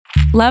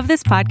Love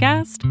this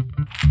podcast?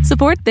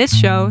 Support this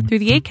show through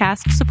the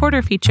Acast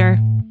supporter feature.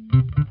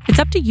 It's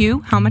up to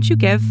you how much you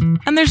give,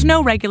 and there's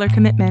no regular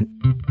commitment.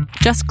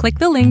 Just click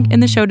the link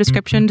in the show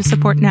description to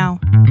support now.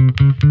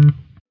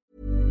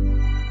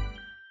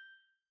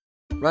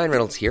 Ryan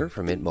Reynolds here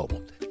from Mint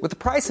Mobile. With the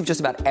price of just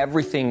about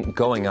everything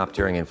going up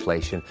during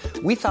inflation,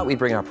 we thought we'd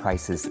bring our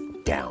prices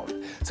down.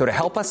 So to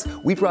help us,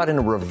 we brought in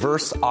a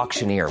reverse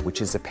auctioneer,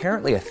 which is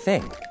apparently a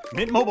thing.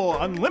 Mint Mobile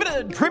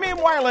Unlimited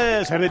Premium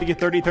Wireless. How to get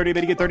 30, 30,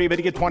 bit to get 30, bit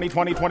to get 20,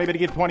 20, 20, bit to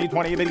get 20,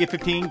 20, bit to get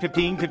 15,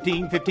 15,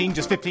 15, 15,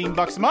 just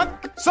 $15 a month?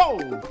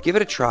 Sold! Give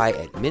it a try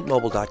at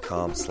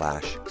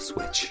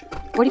mintmobile.com/switch.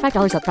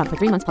 $45 up front for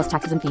 3 months plus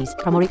taxes and fees.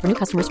 Promo rate for new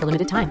customers for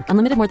limited time.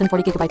 Unlimited more than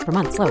 40 gigabytes per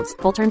month. Slows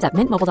full terms at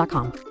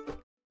mintmobile.com.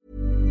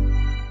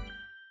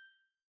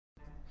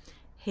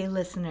 Hey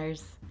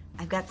listeners,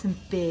 I've got some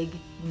big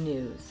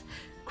news.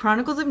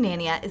 Chronicles of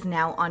Narnia is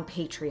now on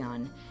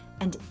Patreon,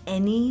 and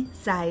any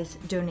size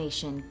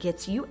donation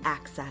gets you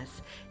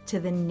access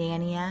to the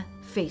Narnia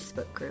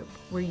Facebook group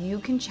where you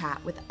can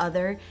chat with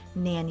other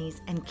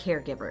nannies and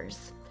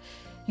caregivers.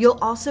 You'll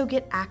also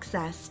get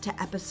access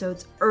to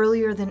episodes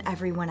earlier than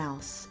everyone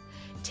else.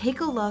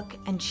 Take a look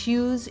and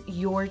choose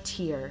your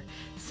tier.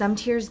 Some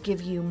tiers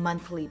give you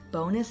monthly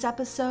bonus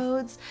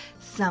episodes.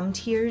 Some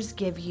tiers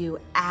give you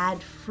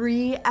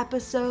ad-free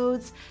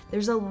episodes.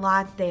 There's a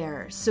lot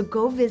there. So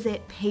go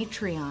visit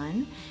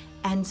Patreon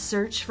and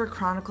search for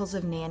Chronicles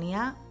of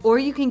Narnia, or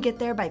you can get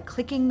there by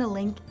clicking the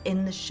link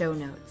in the show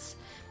notes.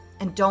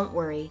 And don't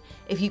worry,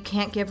 if you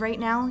can't give right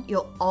now,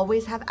 you'll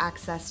always have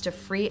access to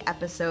free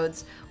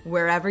episodes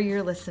wherever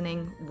you're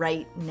listening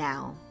right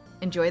now.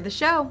 Enjoy the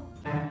show.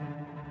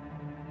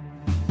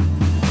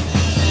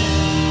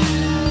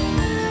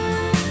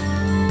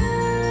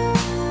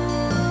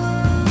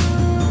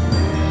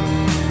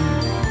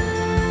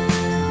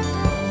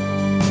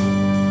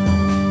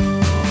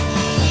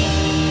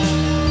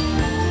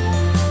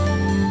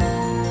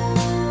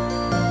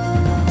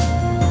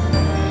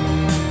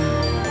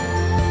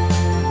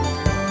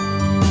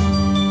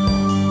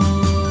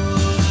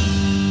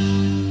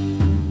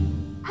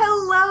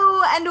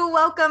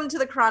 Welcome to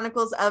the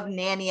Chronicles of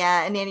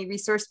Narnia, a nanny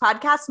resource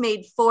podcast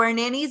made for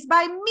nannies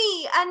by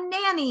me, a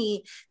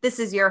nanny. This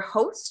is your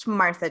host,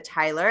 Martha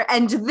Tyler.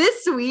 And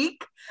this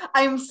week,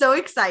 I'm so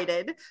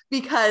excited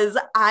because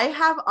I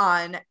have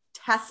on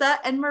Tessa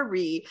and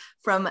Marie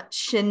from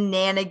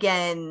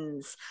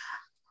Shenanigans.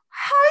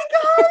 Hi,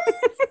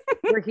 guys.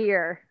 We're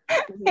here.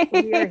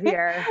 We are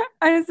here.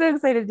 I'm so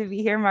excited to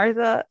be here,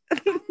 Martha.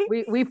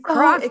 We've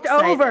crossed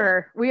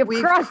over. We've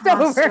crossed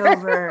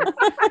over.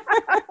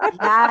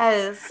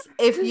 Yes.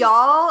 If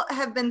y'all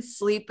have been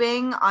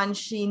sleeping on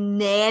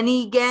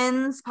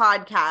Shenanigans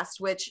podcast,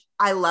 which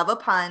I love a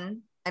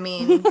pun. I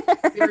mean, we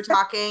were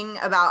talking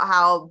about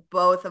how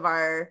both of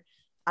our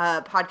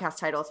podcast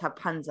titles have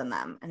puns in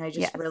them, and I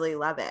just really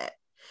love it.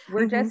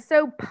 We're just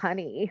so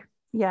punny.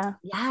 Yeah.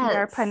 Yes. We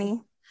are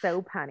punny.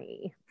 So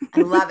punny.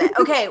 I love it.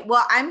 Okay.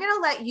 Well, I'm going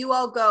to let you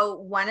all go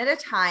one at a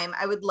time.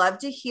 I would love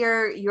to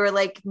hear your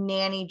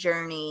nanny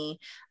journey.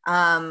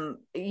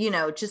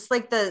 Just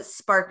like the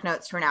spark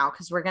notes for now,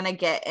 because we're going to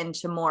get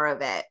into more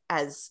of it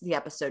as the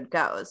episode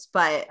goes,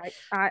 but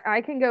I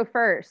can go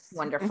first.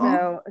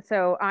 Wonderful.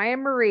 So I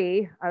am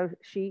Marie of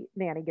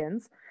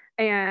Shenanigans.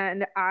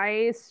 And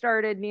I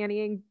started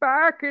nannying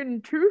back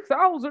in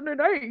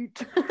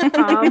 2008.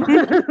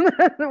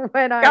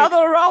 When I gather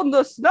around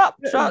the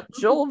Snapchat,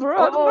 children.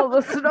 Oh,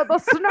 the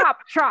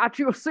Snapchat,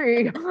 you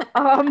see.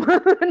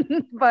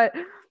 But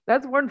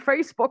that's when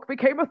Facebook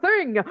became a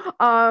thing.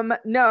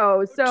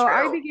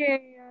 I began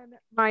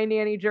my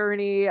nanny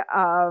journey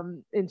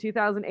in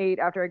 2008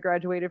 after I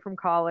graduated from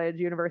college,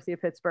 University of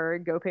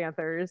Pittsburgh, go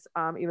Panthers,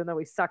 even though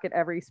we suck at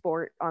every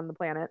sport on the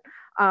planet.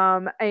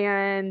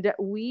 And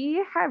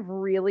we have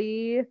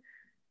really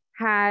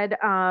had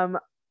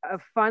a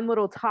fun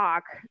little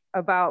talk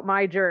about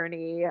my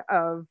journey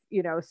of,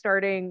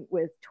 starting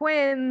with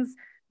twins,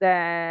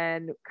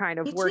 then kind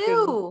of working.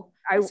 Too.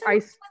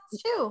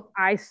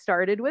 I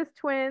started with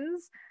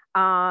twins.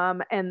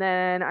 And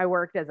then I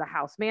worked as a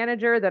house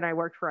manager. Then I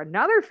worked for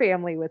another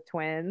family with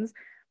twins.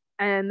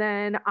 And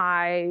then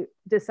I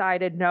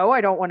decided, no, I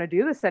don't want to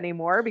do this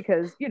anymore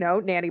because,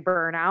 nanny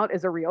burnout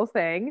is a real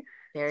thing.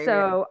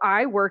 So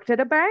I worked at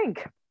a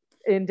bank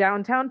in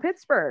downtown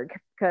Pittsburgh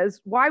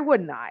because why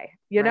wouldn't I,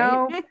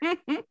 know?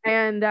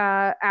 And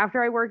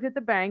after I worked at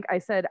the bank, I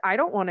said, I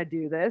don't want to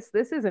do this.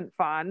 This isn't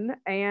fun.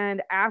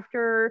 And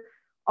after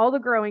all the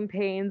growing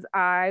pains,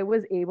 I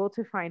was able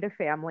to find a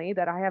family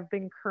that I have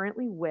been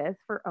currently with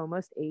for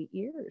almost 8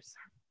 years.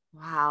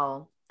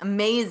 Wow.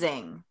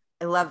 Amazing.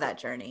 I love that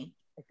journey.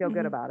 I feel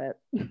good about it.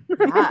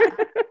 Yeah.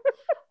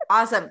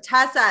 Awesome.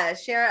 Tessa,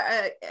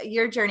 share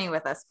your journey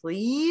with us,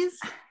 please.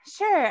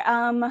 Sure.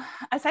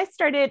 As I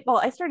started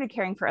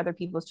caring for other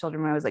people's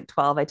children when I was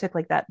 12. I took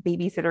that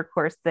babysitter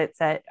course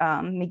that's at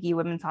McGee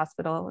Women's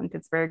Hospital in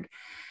Pittsburgh.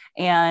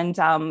 And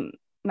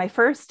my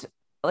first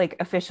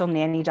official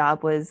nanny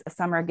job was a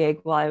summer gig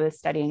while I was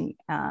studying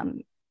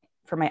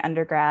for my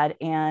undergrad.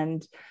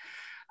 And it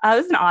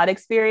was an odd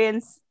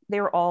experience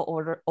they were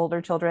all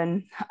older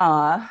children.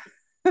 Parents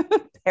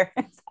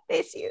had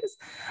issues.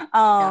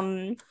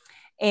 And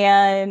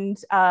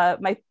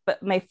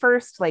my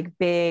first like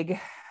big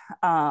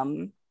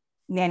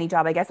nanny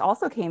job, I guess,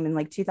 also came in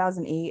like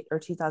 2008 or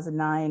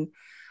 2009.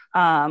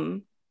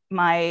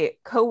 My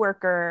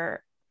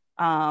coworker,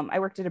 I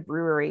worked at a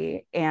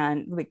brewery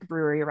and like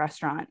brewery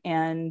restaurant,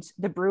 and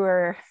the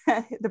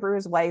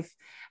brewer's wife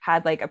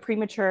had like a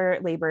premature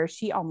labor.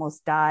 She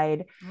almost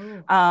died.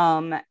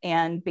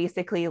 And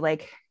basically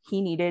like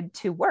he needed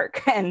to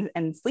work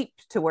and sleep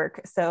to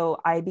work.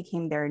 So I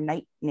became their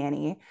night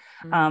nanny,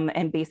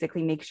 and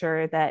basically make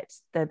sure that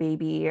the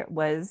baby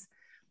was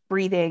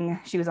breathing.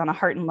 She was on a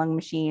heart and lung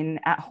machine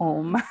at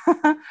home,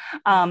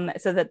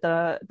 so that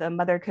the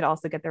mother could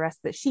also get the rest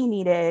that she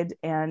needed,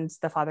 and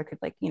the father could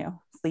like,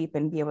 sleep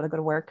and be able to go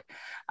to work.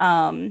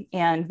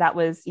 And that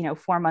was,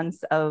 4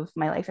 months of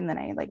my life. And then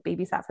I like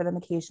babysat for them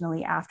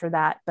occasionally after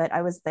that. But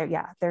I was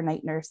their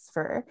night nurse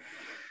for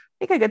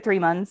like a good 3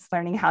 months,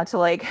 learning how to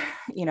like,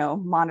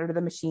 monitor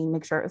the machine,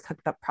 make sure it was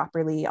hooked up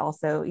properly.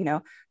 Also,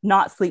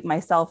 not sleep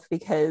myself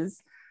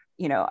because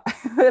I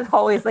would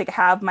always like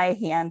have my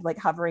hand like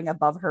hovering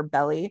above her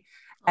belly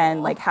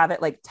and like have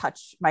it like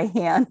touch my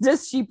hand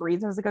as she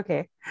breathes. I was like,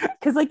 okay,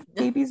 because like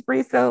babies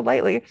breathe so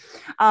lightly.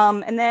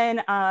 And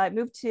then I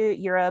moved to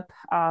Europe,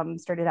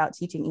 started out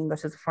teaching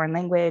English as a foreign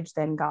language,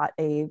 then got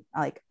a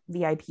like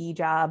VIP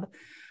job.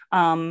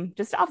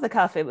 Just off the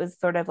cuff, it was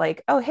sort of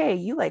like, oh, hey,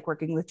 you like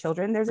working with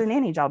children. There's a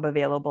nanny job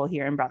available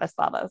here in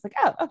Bratislava. I was like,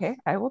 oh, okay,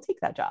 I will take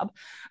that job.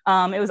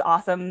 It was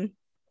awesome.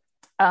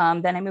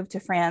 Then I moved to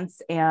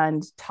France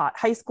and taught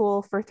high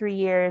school for 3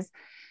 years.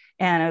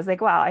 And I was like,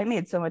 wow, I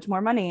made so much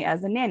more money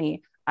as a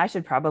nanny. I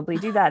should probably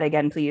do that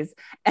again, please.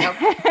 Yep.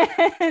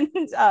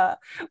 And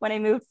when I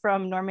moved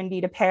from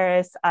Normandy to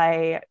Paris,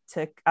 I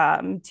took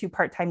 2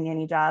 part-time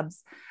nanny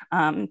jobs.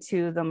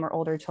 2 of them were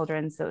older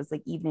children, so it was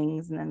like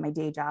evenings. And then my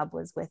day job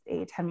was with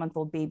a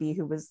 10-month-old baby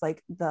who was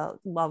like the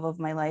love of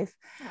my life.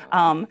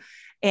 And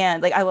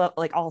like I love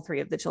like all 3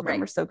 of the children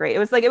were so great.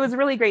 It was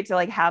really great to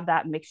like have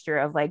that mixture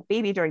of like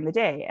baby during the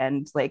day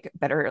and like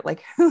better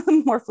like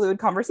more fluid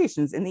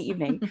conversations in the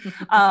evening.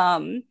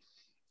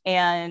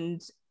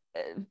 And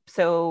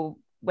so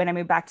when I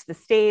moved back to the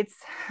States,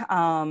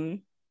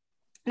 and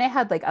I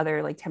had like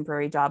other like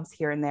temporary jobs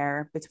here and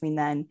there between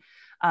then,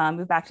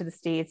 moved back to the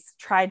States,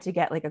 tried to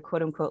get like a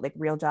quote unquote like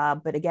real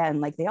job, but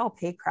again, like they all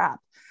pay crap.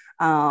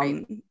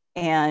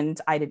 And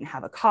I didn't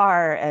have a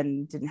car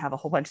and didn't have a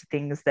whole bunch of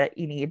things that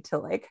you need to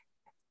like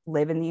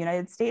live in the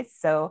United States.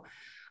 So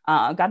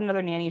got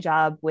another nanny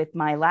job with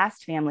my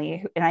last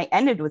family, and I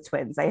ended with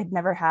twins. I had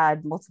never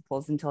had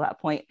multiples until that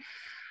point.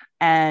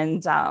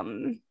 And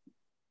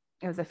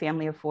it was a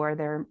family of 4.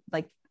 They're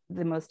like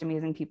the most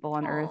amazing people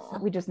on earth.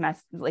 We just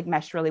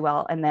meshed really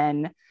well. And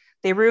then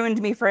they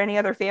ruined me for any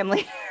other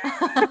family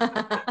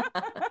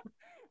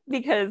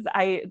because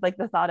I like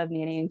the thought of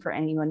nannying for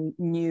anyone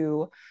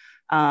new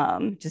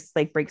just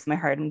like breaks my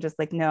heart. And just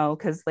like, no,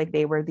 because like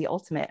they were the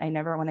ultimate. I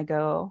never want to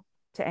go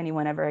to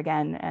anyone ever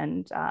again.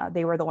 And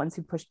they were the ones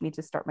who pushed me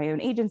to start my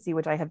own agency,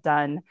 which I have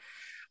done.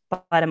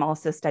 But I'm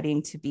also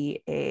studying to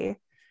be a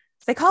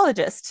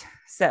psychologist.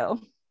 So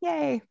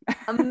yay.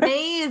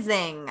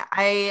 Amazing.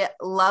 I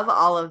love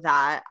all of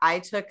that. I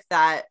took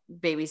that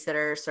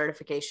babysitter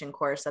certification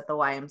course at the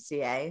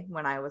YMCA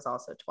when I was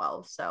also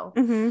 12. So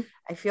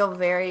I feel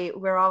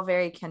we're all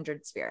very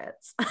kindred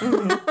spirits.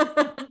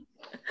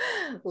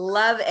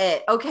 Love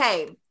it.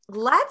 Okay.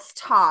 Let's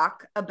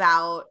talk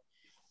about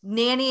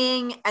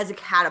nannying as a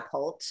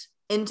catapult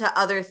into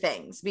other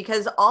things,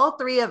 because all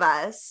 3 of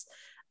us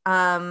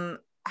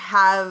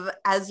have,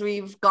 as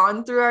we've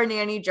gone through our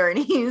nanny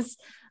journeys,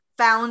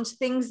 found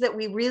things that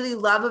we really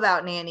love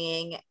about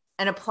nannying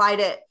and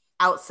applied it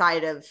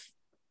outside of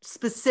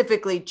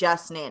specifically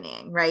just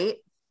nannying, right?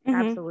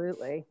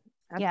 Absolutely.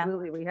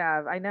 We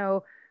have. I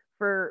know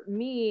for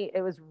me,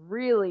 it was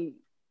really,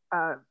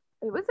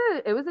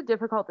 it was a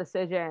difficult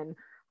decision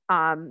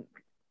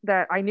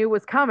that I knew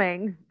was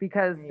coming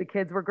because the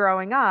kids were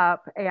growing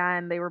up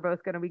and they were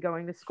both going to be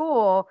going to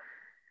school.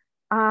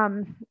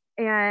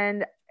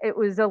 And it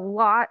was a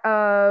lot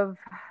of,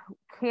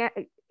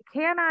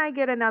 can I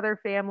get another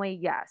family?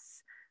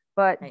 Yes.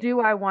 But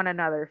do I want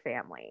another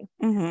family?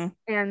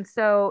 And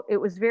so it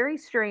was very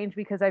strange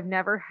because I've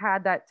never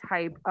had that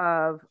type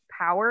of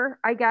power,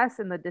 I guess,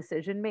 in the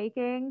decision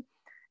making.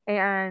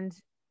 And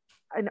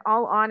in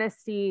all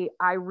honesty,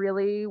 I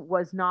really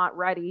was not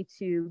ready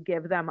to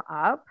give them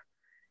up.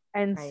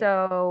 And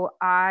so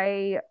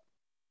I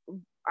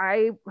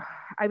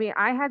mean,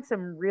 I had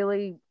some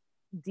really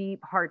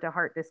deep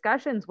heart-to-heart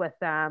discussions with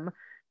them,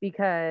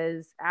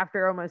 because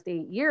after almost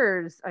 8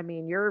 years, I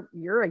mean,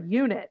 you're a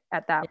unit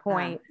at that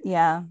point.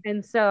 Yeah.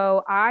 And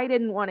so I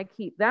didn't want to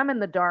keep them in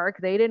the dark.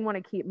 They didn't want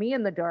to keep me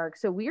in the dark.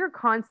 So we are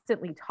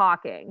constantly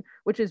talking,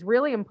 which is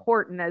really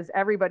important. As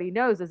everybody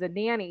knows, as a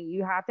nanny,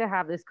 you have to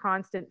have this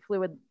constant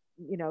fluid,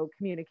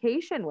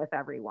 communication with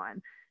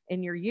everyone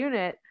in your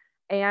unit.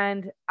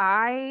 And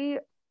I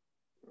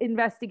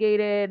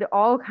investigated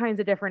all kinds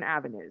of different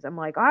avenues. I'm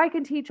like, I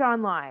can teach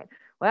online.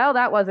 Well,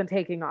 that wasn't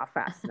taking off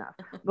fast enough.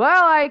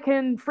 Well, I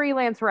can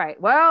freelance write.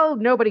 Well,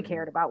 nobody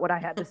cared about what I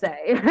had to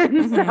say.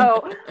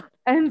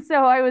 And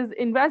so I was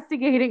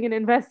investigating and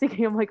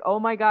investigating. I'm like, oh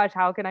my gosh,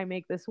 how can I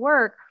make this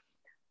work?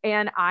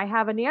 And I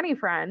have a nanny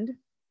friend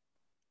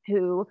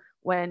who,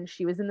 when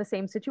she was in the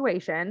same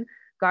situation,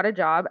 got a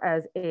job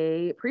as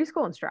a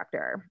preschool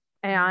instructor.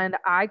 And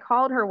I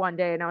called her one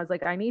day and I was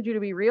like, I need you to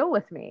be real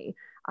with me.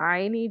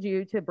 I need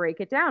you to break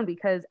it down,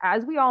 because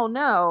as we all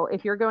know,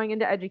 if you're going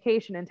into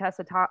education, and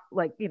Tessa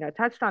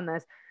touched on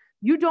this,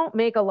 you don't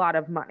make a lot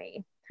of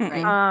money.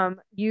 Right.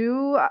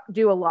 You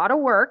do a lot of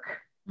work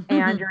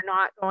and you're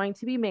not going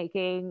to be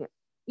making,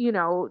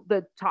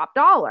 the top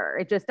dollar.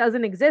 It just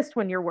doesn't exist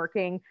when you're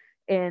working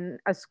in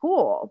a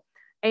school.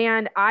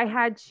 And I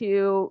had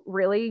to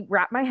really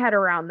wrap my head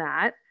around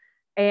that.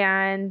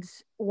 And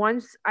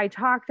once I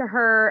talked to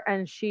her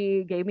and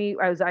she gave me,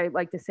 as I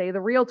like to say,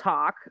 the real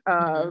talk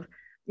of,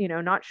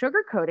 not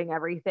sugarcoating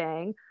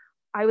everything,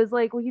 I was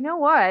like, well, you know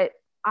what?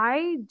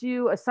 I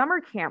do a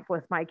summer camp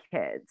with my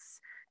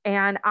kids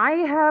and I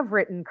have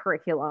written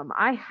curriculum.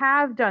 I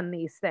have done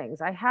these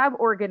things. I have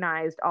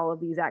organized all of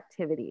these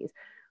activities.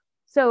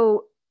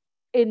 So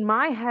in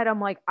my head, I'm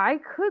like, I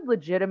could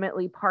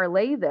legitimately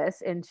parlay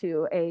this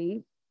into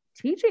a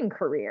teaching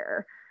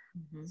career.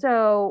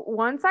 So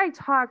once I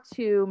talked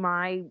to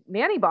my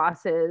nanny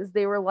bosses,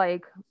 they were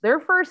like, their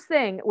first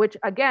thing, which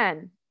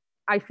again,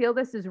 I feel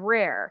this is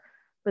rare,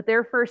 but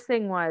their first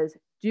thing was,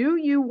 do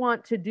you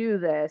want to do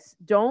this?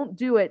 Don't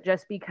do it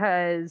just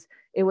because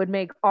it would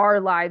make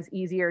our lives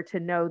easier to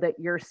know that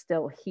you're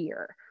still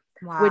here.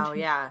 Wow.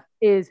 Which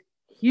is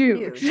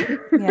huge.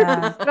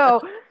 Yeah.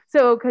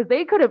 So, because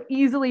they could have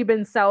easily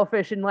been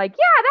selfish and like,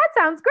 yeah, that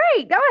sounds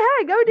great. Go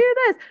ahead, go do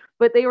this.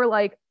 But they were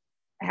like,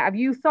 have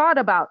you thought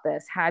about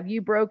this? Have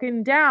you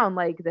broken down?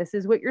 Like, this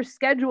is what your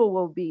schedule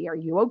will be. Are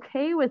you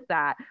okay with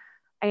that?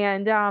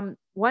 And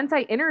once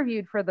I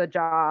interviewed for the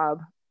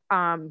job,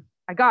 I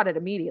got it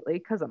immediately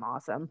because I'm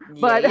awesome.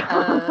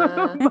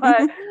 Yeah.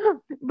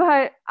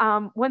 But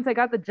once I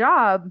got the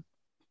job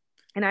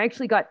and I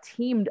actually got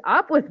teamed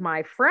up with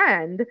my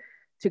friend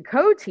to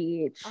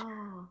co-teach,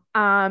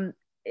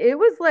 it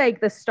was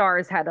like the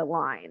stars had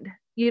aligned,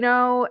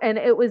 and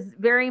it was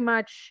very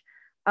much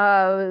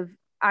of,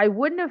 I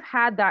wouldn't have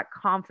had that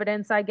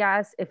confidence, I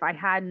guess, if I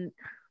hadn't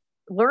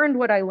learned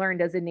what I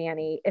learned as a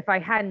nanny, if I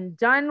hadn't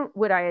done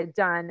what I had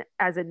done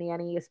as a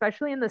nanny,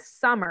 especially in the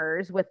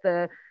summers with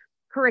the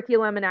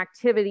curriculum and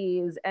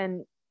activities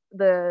and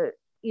the,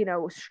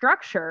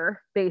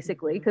 structure,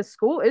 basically, because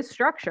school is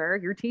structure.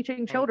 You're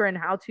teaching children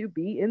how to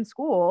be in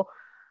school.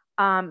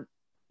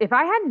 If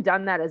I hadn't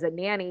done that as a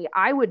nanny,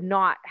 I would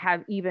not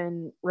have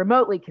even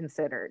remotely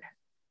considered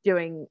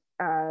doing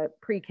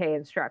pre-K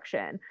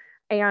instruction.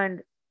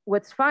 And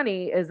what's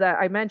funny is that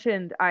I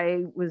mentioned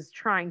I was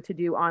trying to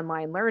do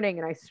online learning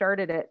and I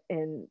started it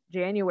in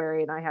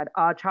January and I had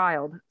a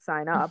child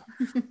sign up.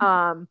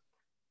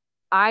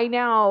 I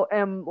now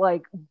am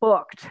like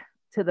booked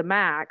to the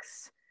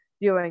max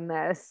doing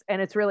this.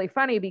 And it's really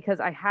funny because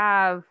I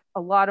have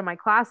a lot of my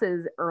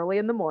classes early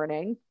in the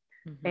morning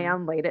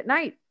and late at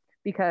night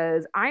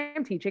because I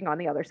am teaching on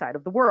the other side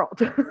of the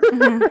world.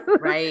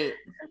 Right.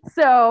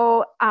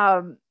 So,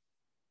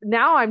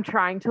 now I'm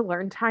trying to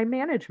learn time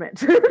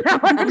management.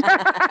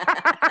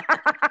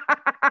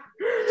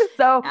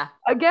 So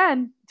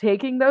again,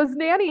 taking those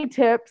nanny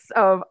tips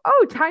of,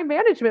 time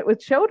management with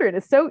children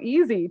is so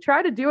easy.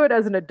 Try to do it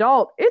as an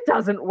adult. It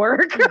doesn't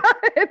work.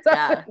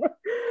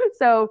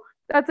 So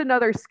that's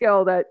another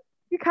skill that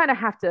you kind of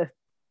have to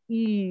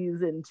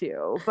ease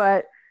into,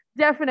 but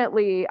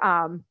definitely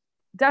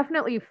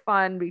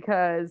fun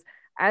because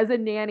as a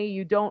nanny,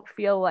 you don't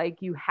feel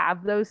like you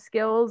have those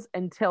skills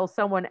until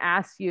someone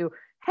asks you,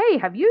 hey,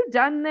 have you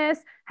done this?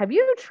 Have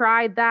you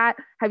tried that?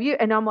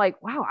 And I'm like,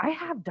 wow, I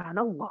have done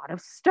a lot of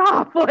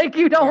stuff. Like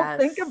you don't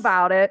think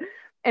about it.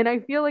 And I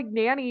feel like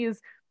nannies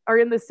are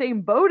in the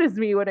same boat as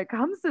me when it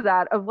comes to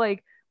that of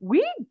like,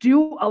 we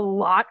do a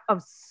lot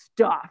of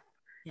stuff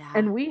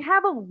and we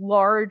have a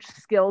large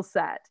skill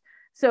set.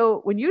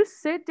 So when you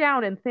sit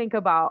down and think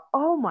about,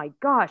 oh my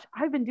gosh,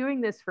 I've been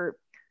doing this for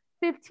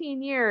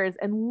 15 years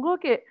and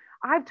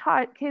I've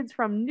taught kids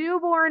from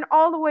newborn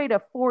all the way to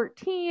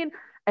 14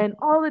 and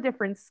all the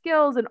different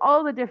skills and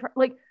all the different,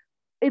 like,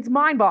 it's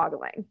mind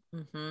boggling.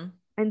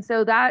 And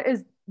so that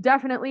is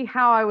definitely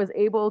how I was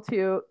able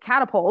to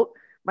catapult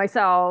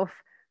myself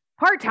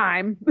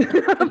part-time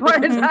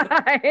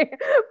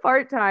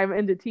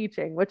into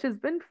teaching, which has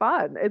been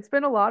fun. It's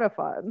been a lot of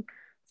fun.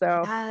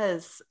 So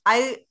yes,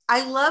 I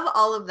love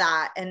all of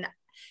that. And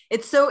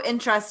it's so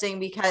interesting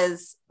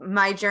because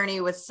my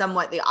journey was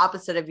somewhat the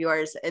opposite of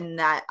yours in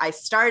that I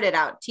started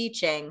out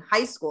teaching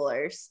high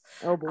schoolers.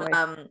 Oh boy.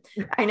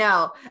 I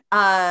know.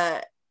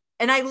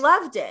 And I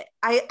loved it.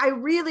 I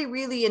really,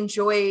 really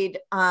enjoyed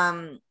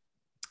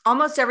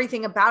almost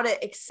everything about it,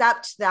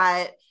 except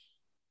that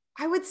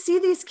I would see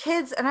these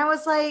kids and I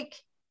was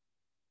like,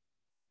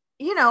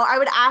 I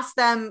would ask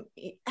them,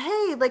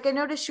 hey, like, I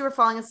noticed you were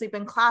falling asleep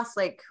in class.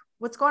 Like,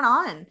 what's going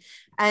on?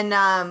 And,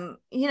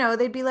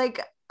 they'd be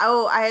like,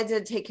 oh, I had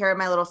to take care of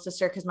my little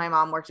sister because my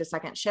mom worked a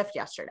second shift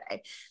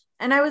yesterday.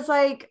 And I was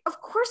like, of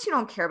course you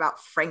don't care about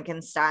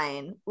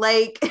Frankenstein.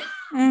 Like,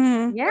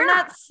 you're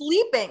not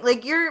sleeping.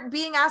 Like, you're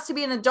being asked to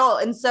be an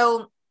adult. And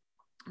so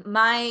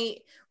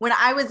when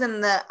I was in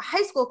the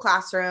high school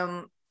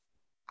classroom,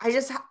 I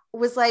just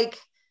was like,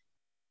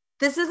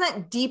 this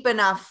isn't deep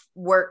enough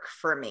work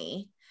for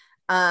me.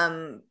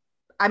 I'm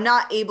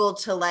not able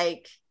to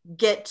like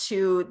get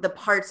to the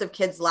parts of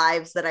kids'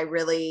 lives that I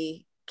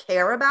really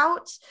care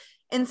about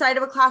inside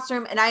of a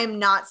classroom. And I am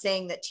not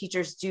saying that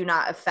teachers do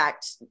not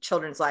affect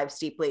children's lives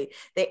deeply.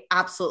 They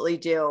absolutely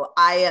do.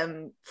 I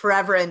am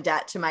forever in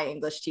debt to my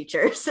English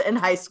teachers in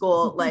high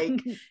school.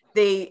 Like,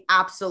 they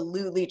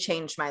absolutely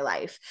changed my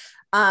life.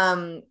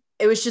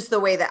 It was just the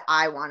way that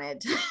I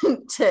wanted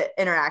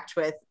to interact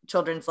with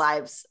children's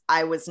lives.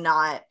 I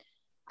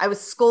was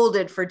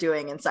scolded for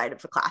doing inside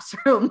of the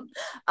classroom.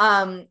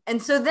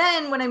 And so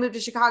then when I moved to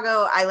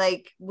Chicago, I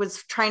like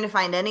was trying to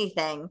find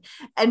anything.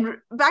 And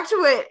back to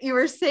what you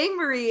were saying,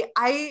 Marie,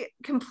 I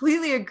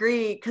completely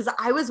agree. Cause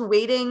I was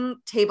waiting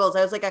tables.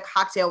 I was like a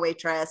cocktail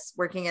waitress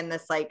working in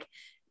this like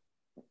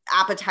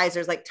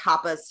appetizers, like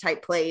tapas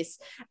type place.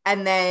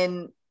 And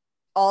then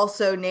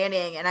also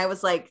nannying. And I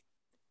was like,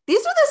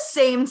 these are the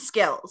same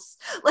skills.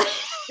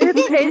 It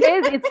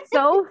is. It's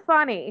so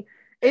funny.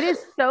 It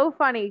is so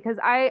funny because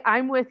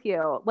I'm with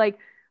you. Like,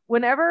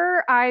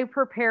 whenever I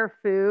prepare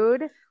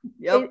food,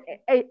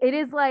 it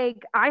is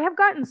like I have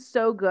gotten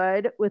so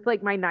good with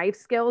like my knife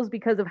skills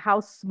because of how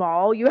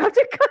small you have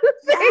to cut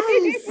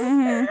things. Yes.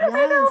 Mm-hmm.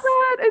 I know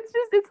that.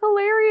 It's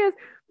hilarious.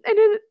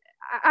 And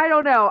I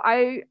don't know.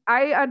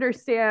 I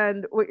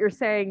understand what you're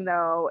saying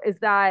though, is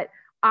that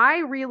I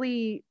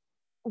really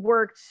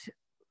worked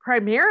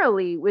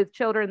primarily with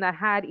children that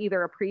had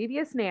either a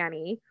previous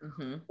nanny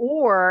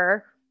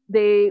or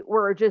they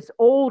were just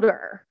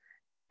older.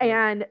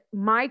 And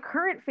my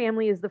current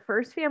family is the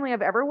first family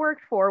I've ever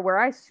worked for where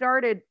I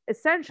started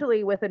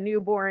essentially with a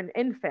newborn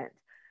infant.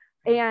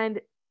 And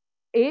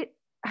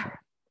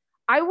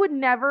I would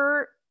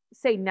never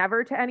say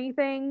never to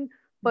anything,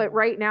 but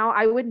right now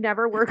I would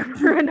never work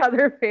for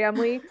another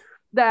family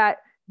that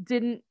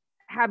didn't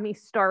have me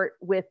start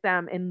with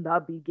them in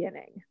the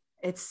beginning.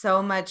 It's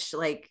so much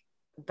like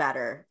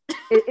better.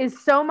 It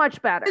is so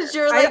much better. Because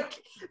you're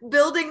like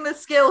building the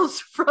skills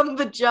from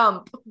the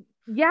jump.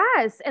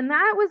 Yes. And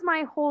that was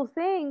my whole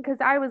thing. Because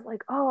I was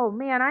like, oh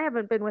man, I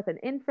haven't been with an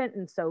infant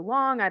in so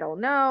long. I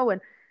don't know.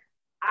 And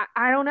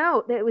I don't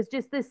know. It was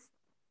just this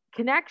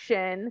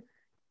connection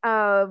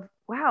of,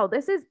 wow,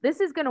 this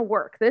is going to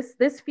work.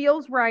 This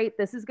feels right.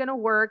 This is going to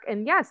work.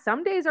 And yes,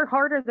 some days are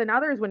harder than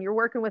others when you're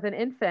working with an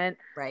infant.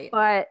 Right.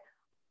 But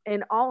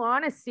in all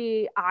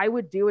honesty, I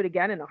would do it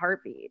again in a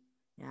heartbeat.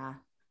 Yeah.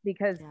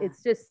 Because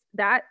it's just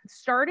that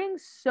starting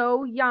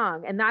so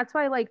young. And that's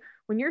why, like,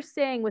 when you're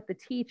saying with the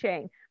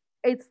teaching,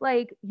 it's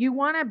like you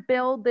want to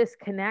build this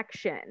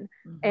connection.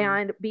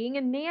 And being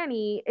a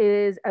nanny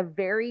is a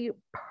very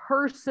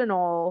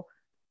personal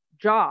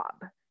job.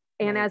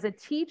 And as a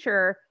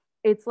teacher,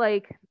 it's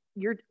like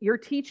you're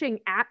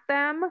teaching at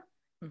them.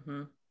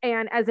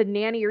 And as a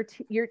nanny,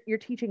 you're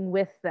teaching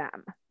with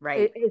them.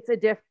 Right. It's a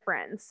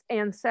difference.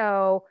 And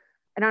so,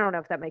 and I don't know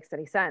if that makes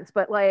any sense,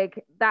 but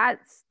like,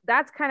 that's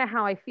kind of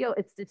how I feel.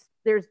 It's just,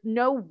 there's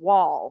no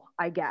wall,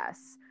 I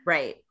guess.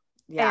 Right.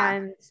 Yeah.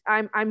 And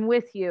I'm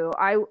with you.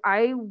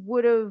 I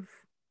would have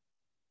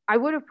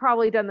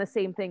probably done the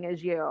same thing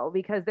as you,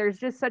 because there's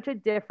just such a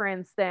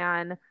difference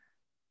than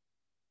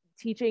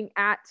teaching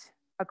at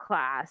a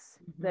class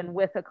than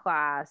with a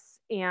class.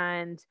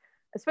 And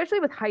especially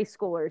with high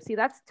schoolers, see,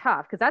 that's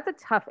tough because that's a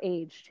tough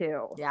age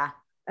too. Yeah.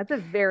 That's a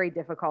very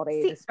difficult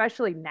age,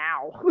 especially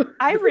now.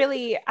 I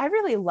really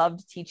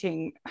loved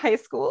teaching high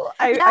school.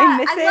 I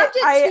miss it. I loved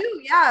it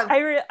too.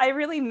 Yeah. I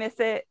really miss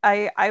it.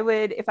 I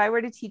would, if I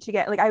were to teach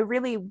again, like I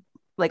really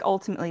like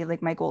ultimately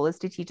like my goal is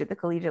to teach at the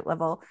collegiate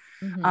level,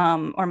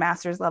 or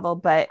master's level.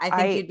 But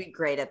I think you'd be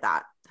great at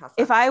that.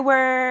 If I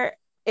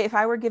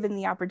were given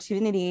the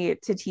opportunity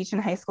to teach in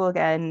high school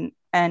again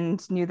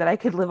and knew that I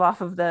could live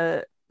off of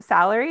the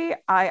salary,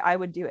 I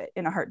would do it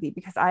in a heartbeat,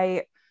 because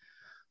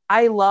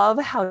I love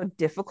how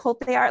difficult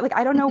they are. Like,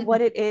 I don't know what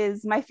it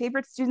is. My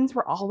favorite students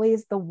were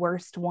always the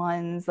worst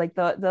ones. Like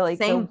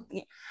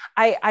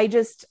I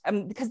just,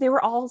 because they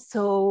were all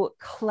so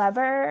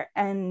clever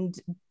and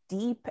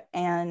deep,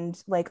 and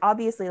like,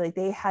 obviously like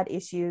they had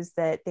issues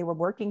that they were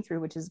working through,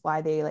 which is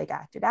why they like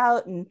acted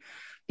out, and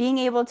being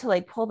able to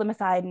like pull them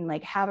aside and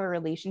like have a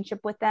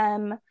relationship with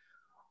them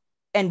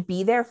and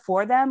be there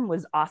for them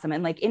was awesome.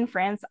 And like in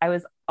France, I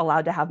was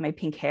allowed to have my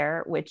pink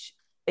hair, which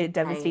it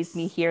devastates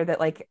me here that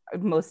like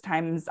most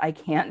times I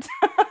can't.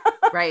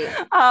 Right.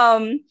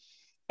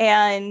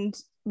 And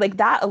like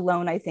that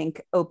alone, I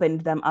think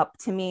opened them up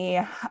to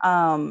me.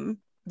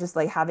 Just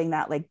like having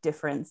that like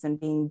difference and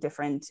being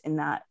different in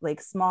that like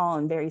small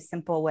and very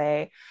simple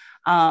way.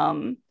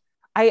 Oh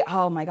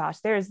my gosh,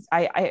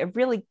 I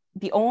really,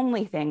 the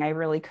only thing I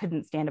really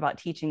couldn't stand about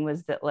teaching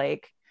was that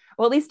like,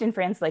 well, at least in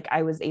France, like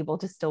I was able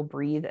to still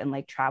breathe and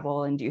like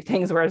travel and do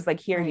things. Whereas like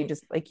here, you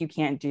just like, you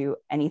can't do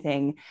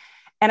anything.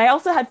 And I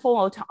also had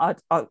full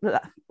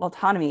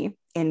autonomy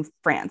in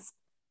France.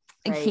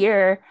 Right.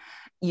 Here,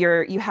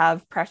 you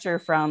have pressure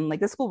from like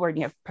the school board,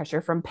 you have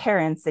pressure from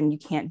parents, and you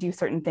can't do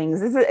certain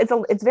things.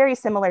 It's very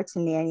similar to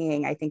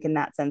nannying, I think, in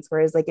that sense.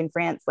 Whereas like in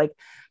France, like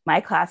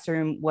my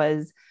classroom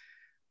was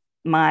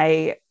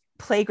my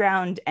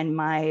playground and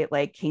my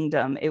like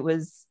kingdom. It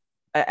was,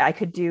 I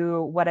could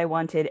do what I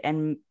wanted,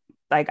 and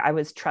like I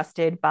was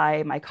trusted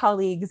by my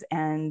colleagues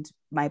and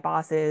my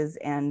bosses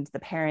and the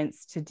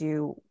parents to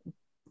do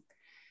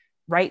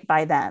right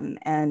by them.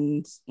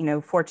 And, you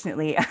know,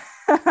 fortunately,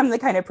 I'm the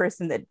kind of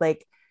person that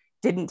like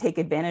didn't take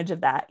advantage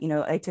of that. You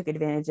know, I took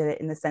advantage of it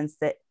in the sense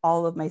that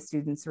all of my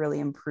students really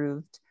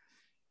improved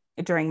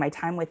during my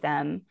time with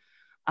them.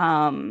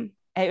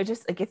 And it was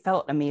just like, it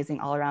felt amazing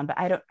all around, but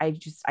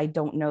I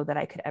don't know that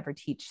I could ever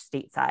teach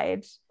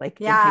stateside, like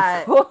in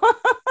high school.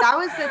 That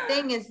was the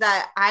thing, is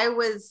that I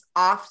was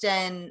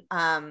often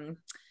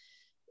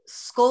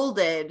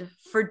scolded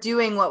for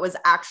doing what was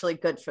actually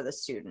good for the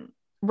student.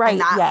 Right.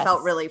 And that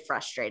felt really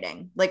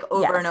frustrating, like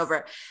over and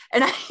over.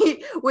 And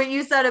what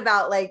you said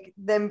about like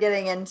them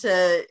getting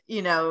into,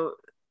 you know,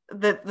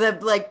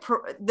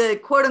 the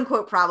quote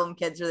unquote problem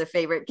kids are their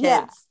favorite kids.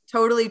 Yeah.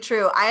 Totally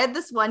true. I had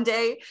this one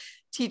day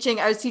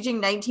I was teaching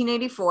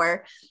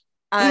 1984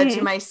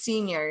 to my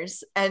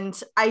seniors, and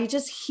I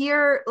just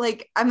hear,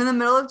 like, I'm in the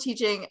middle of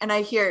teaching and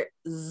I hear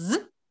zzz,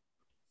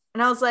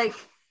 and I was like,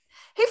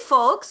 hey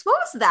folks, what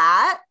was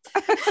that?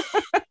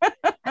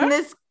 And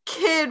this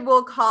kid,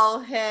 we'll call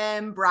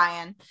him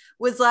Brian,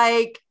 was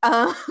like,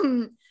 I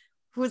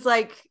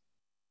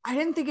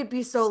didn't think it'd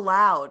be so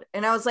loud.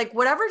 And I was like,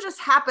 whatever just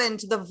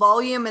happened, the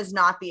volume is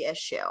not the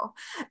issue.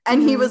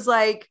 And he was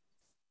like,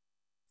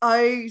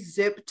 I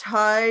zip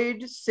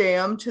tied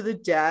Sam to the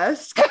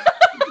desk. And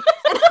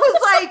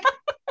I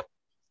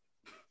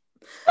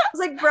was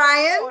like,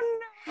 Brian, oh,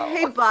 no.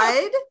 Hey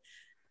bud,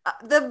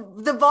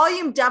 the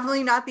volume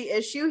definitely not the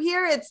issue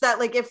here. It's that,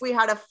 like, if we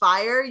had a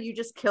fire, you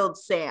just killed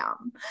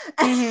Sam.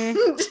 And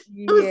I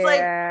was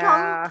like,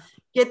 come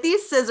get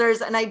these scissors.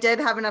 And I did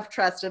have enough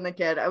trust in the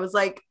kid. I was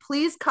like,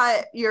 please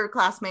cut your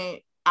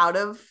classmate out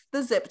of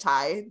the zip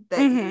tie that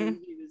you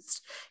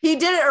used. He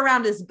did it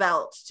around his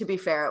belt, to be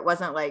fair. It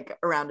wasn't like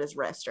around his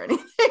wrist or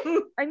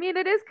anything. I mean,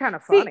 it is kind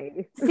of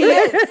funny. See,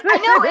 I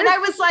know. And I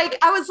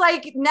was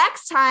like,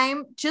 next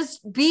time,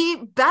 just be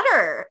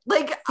better.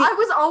 Like, I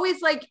was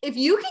always like, if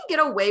you can get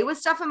away with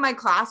stuff in my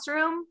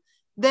classroom,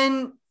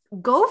 then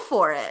go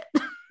for it.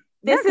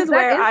 This is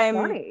where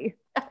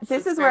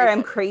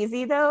I'm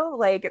crazy though.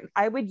 Like,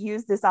 I would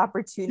use this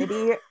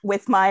opportunity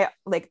with my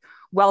like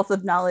wealth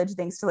of knowledge,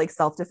 thanks to like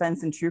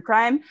self-defense and true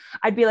crime.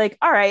 I'd be like,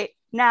 all right,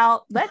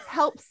 now let's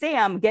help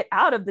Sam get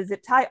out of the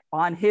zip tie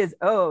on his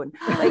own.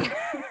 Like,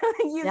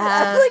 use it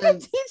as like a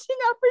teaching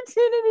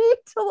opportunity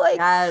to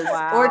like,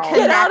 or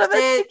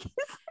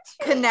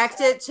connect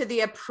it to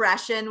the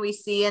oppression we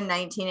see in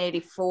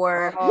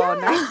 1984. Oh,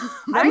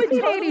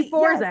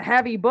 1984 is a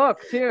heavy book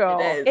too.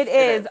 It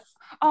is.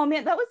 Oh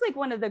man, that was like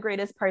one of the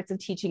greatest parts of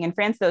teaching in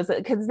France, though,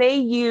 because they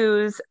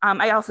use,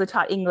 I also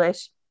taught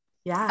English.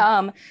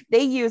 Yeah.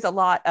 They use a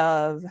lot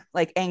of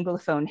like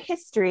Anglophone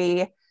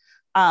history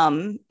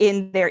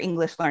in their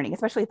English learning,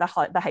 especially at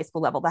the high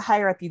school level. The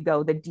higher up you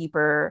go, the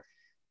deeper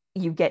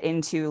you get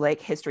into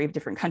like history of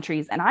different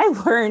countries. And I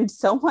learned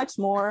so much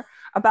more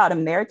about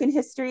American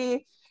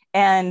history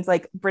and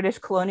like British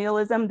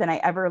colonialism than I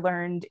ever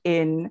learned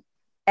in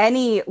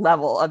any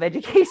level of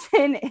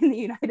education in the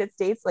United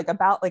States, like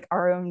about like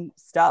our own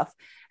stuff.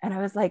 And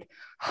I was like,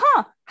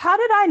 how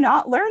did I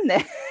not learn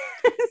this?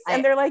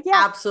 And they're like,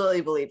 yeah,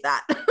 absolutely believe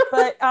that.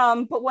 But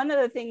one of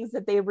the things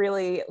that they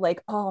really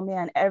like, oh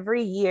man,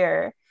 every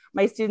year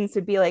my students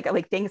would be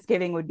like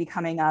Thanksgiving would be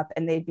coming up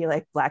and they'd be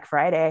like, Black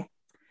Friday,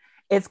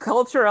 it's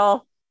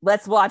cultural.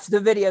 Let's watch the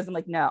videos. I'm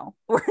like, no,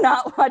 we're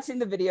not watching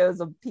the videos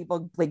of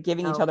people like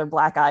giving each other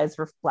black eyes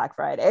for Black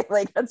Friday.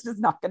 Like, that's just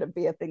not going to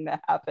be a thing that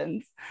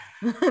happens.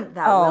 That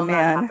will not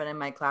happen in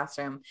my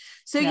classroom.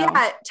 So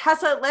yeah,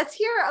 Tessa, let's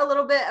hear a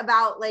little bit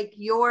about like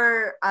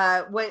your,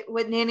 what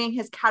nannying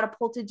has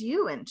catapulted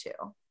you into.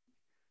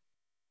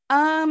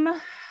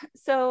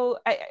 So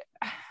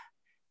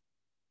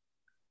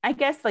I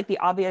guess like the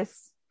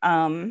obvious,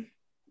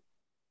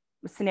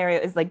 scenario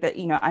is like that,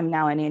 you know, I'm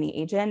now a nanny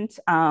agent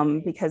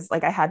because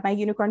like I had my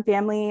unicorn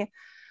family.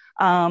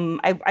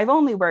 I've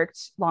only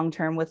worked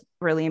long-term with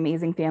really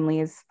amazing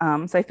families.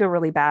 So I feel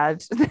really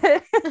bad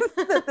that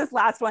this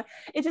last one,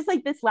 it's just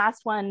like this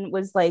last one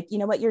was like, you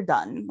know what, you're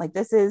done. Like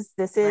this is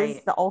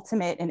right. The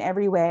ultimate in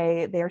every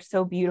way. They're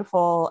so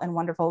beautiful and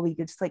wonderful. We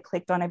just like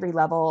clicked on every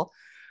level.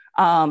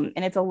 And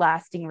it's a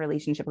lasting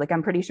relationship. Like,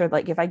 I'm pretty sure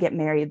like if I get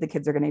married, the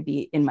kids are going to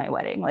be in my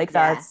wedding. Like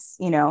that's,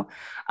 you know,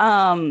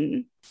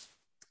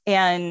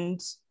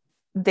 and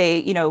they,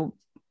 you know,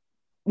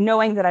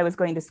 knowing that I was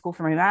going to school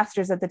for my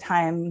master's at the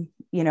time,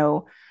 you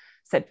know,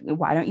 said,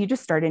 why don't you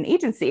just start an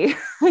agency?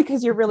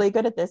 Because you're really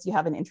good at this. You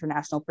have an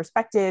international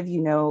perspective.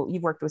 You know,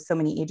 you've worked with so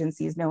many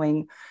agencies,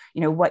 knowing,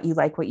 you know, what you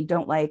like, what you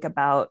don't like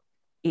about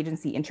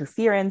agency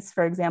interference,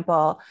 for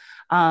example,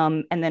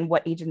 and then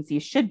what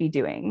agencies should be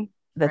doing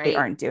that they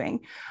aren't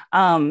doing.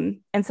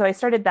 And so I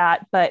started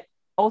that, but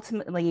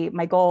ultimately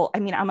my goal, I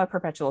mean, I'm a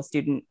perpetual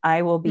student.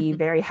 I will be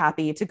very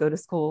happy to go to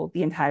school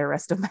the entire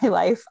rest of my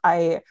life.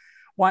 I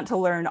want to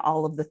learn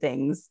all of the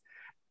things.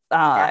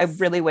 I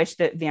really wish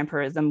that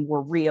vampirism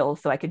were real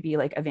so I could be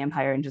like a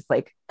vampire and just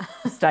like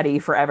study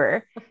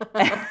forever.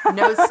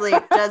 No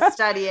sleep, just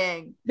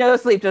studying. No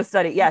sleep, just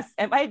study. Yes.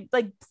 And I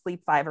like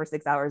sleep 5 or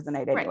 6 hours a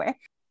night anyway. Right.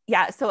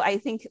 Yeah. So I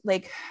think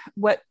like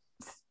what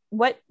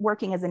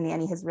working as a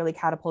nanny has really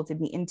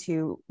catapulted me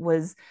into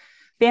was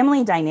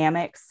family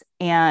dynamics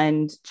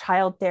and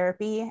child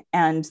therapy,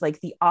 and like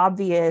the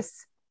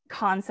obvious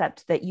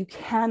concept that you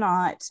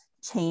cannot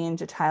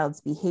change a child's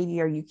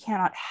behavior. You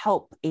cannot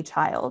help a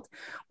child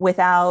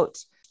without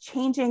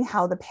changing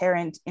how the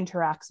parent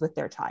interacts with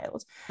their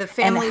child. The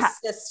family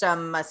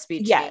system must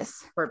be changed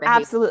for behavior.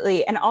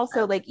 Absolutely. And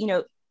also like, you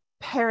know,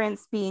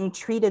 parents being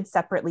treated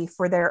separately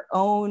for their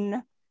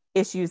own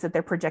issues that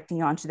they're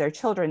projecting onto their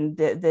children,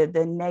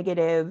 the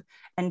negative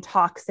and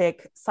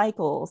toxic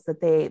cycles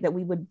that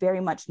we would very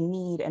much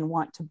need and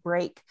want to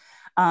break.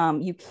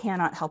 You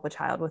cannot help a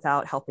child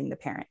without helping the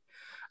parent.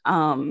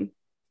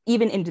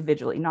 Even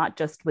individually, not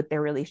just with their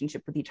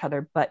relationship with each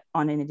other, but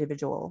on an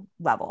individual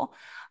level.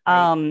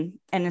 Right.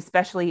 And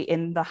especially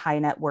in the high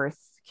net worth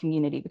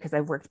community, because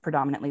I've worked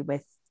predominantly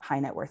with high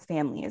net worth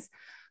families.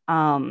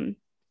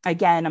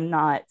 Again, I'm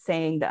not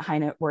saying that high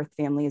net worth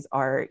families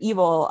are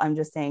evil. I'm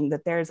just saying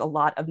that there's a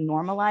lot of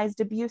normalized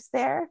abuse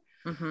there.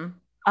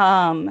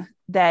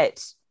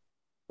 That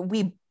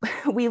we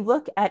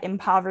look at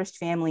impoverished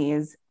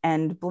families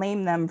and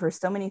blame them for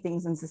so many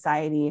things in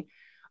society,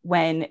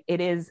 when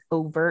it is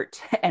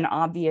overt and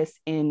obvious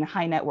in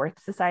high net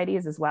worth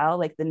societies as well,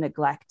 like the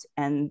neglect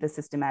and the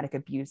systematic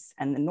abuse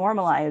and the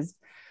normalized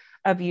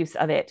abuse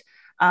of it.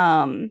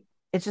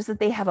 It's just that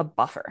they have a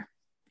buffer.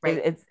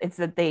 Right. It's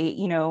that they,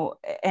 you know,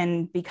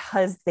 and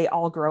because they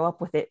all grow up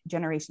with it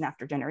generation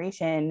after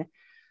generation,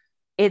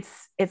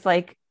 it's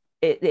like,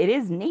 it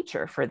is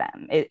nature for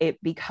them. It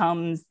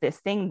becomes this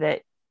thing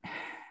that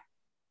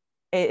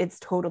it's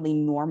totally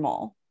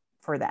normal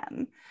for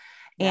them.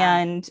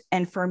 Yeah.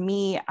 And for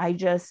me,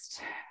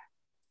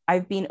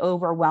 I've been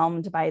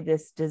overwhelmed by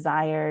this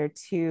desire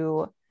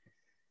to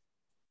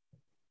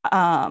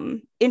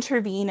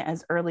intervene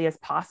as early as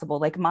possible.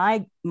 Like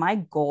my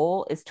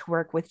goal is to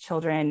work with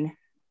children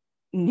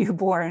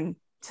newborn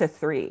to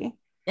 3.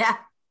 Yeah.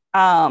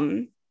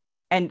 And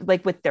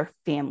like with their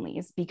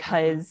families,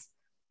 because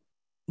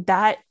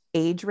that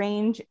age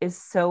range is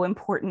so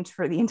important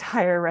for the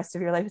entire rest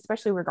of your life,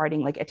 especially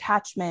regarding like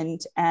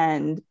attachment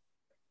and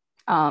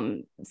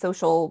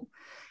social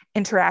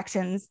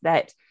interactions,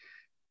 that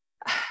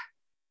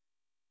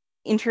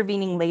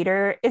intervening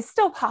later is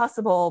still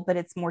possible, but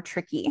it's more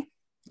tricky.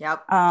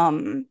 Yep.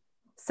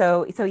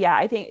 So yeah,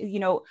 I think, you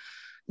know,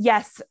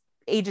 yes,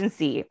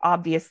 agency,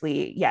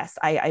 obviously, yes,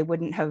 I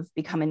wouldn't have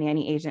become a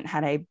nanny agent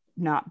had I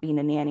not been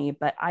a nanny,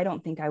 but I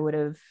don't think I would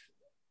have.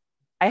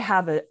 I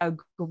have a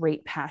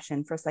great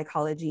passion for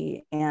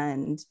psychology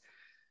and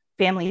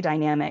family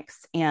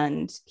dynamics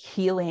and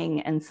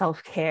healing and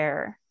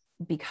self-care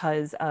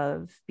because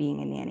of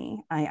being a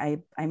nanny.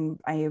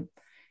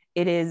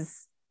 It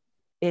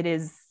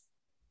is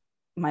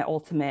my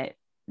ultimate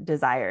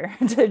desire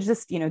to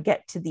just, you know,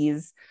 get to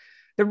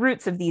the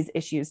roots of these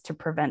issues to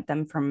prevent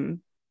them from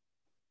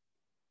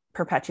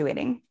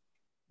perpetuating.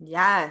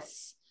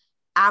 Yes,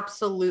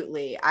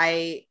 absolutely.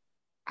 I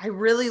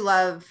really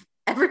love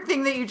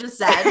everything that you just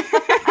said.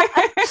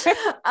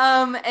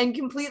 And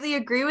completely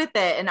agree with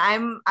it. And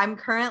I'm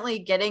currently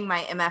getting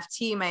my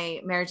MFT,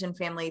 my marriage and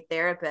family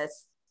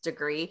therapist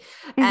degree,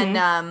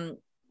 and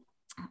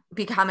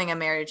becoming a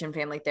marriage and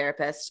family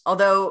therapist,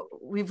 although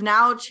we've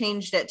now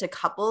changed it to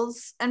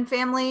couples and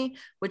family,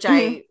 which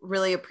I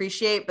really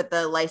appreciate, but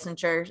the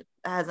licensure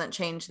hasn't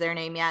changed their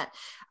name yet,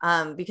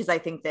 because I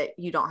think that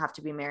you don't have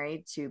to be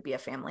married to be a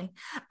family.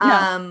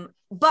 No.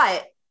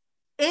 But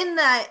in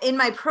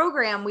my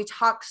program, we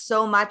talk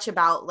so much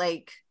about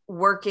like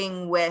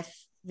working with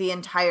the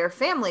entire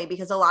family,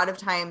 because a lot of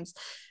times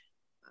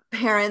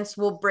parents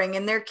will bring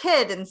in their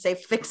kid and say,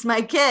 fix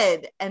my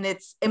kid. And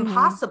it's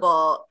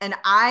impossible. And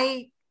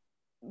I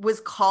was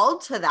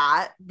called to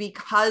that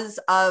because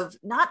of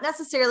not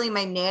necessarily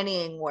my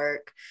nannying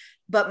work,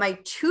 but my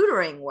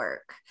tutoring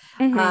work.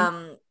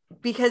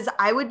 Because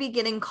I would be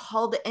getting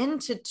called in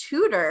to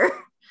tutor.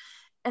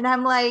 And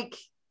I'm like,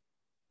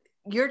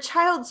 your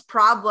child's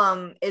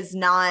problem is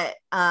not,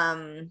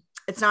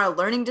 it's not a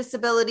learning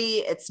disability.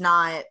 It's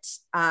not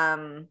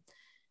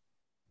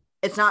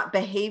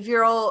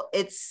behavioral.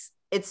 It's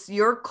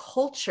your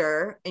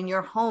culture in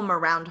your home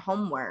around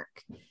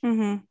homework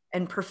and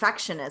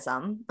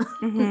perfectionism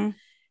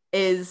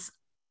is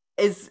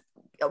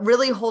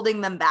really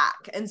holding them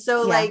back. And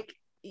so like,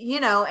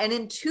 you know, and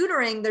in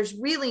tutoring, there's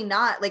really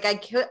not like,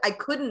 I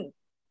couldn't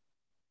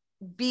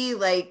be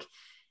like,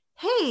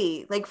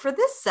 hey, like for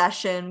this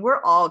session,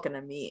 we're all going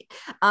to meet,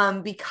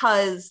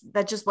 because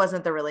that just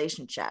wasn't the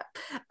relationship.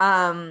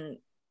 And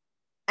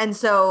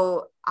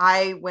so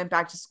I went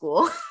back to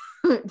school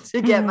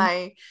to get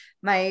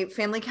my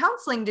family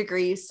counseling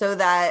degree so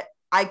that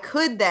I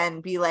could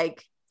then be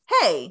like,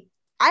 hey,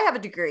 I have a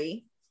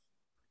degree.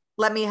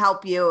 Let me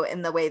help you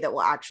in the way that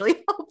will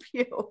actually help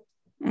you.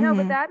 No,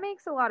 but that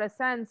makes a lot of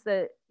sense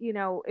that, you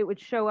know, it would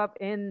show up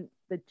in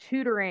the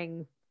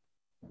tutoring,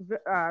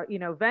 you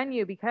know,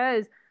 venue,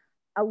 because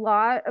a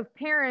lot of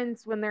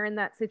parents, when they're in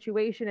that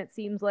situation, it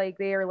seems like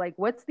they are like,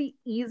 what's the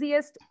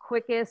easiest,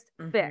 quickest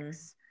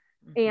fix?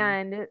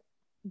 And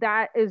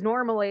that is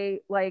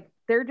normally like,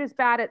 they're just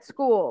bad at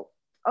school.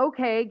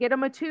 Okay, get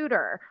them a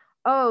tutor.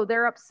 Oh,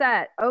 they're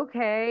upset.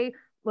 Okay,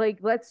 like,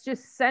 let's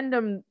just send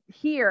them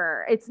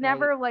here. It's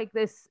never like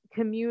this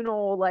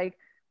communal, like,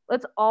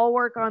 let's all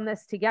work on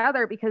this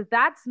together, because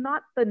that's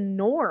not the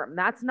norm.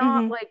 That's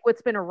not like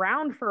what's been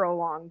around for a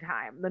long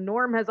time. The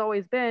norm has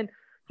always been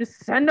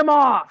just send them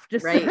off,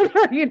 just,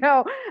 you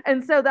know?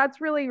 And so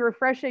that's really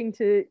refreshing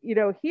to, you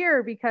know,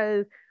 hear,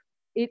 because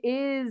it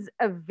is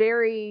a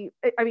very,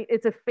 I mean,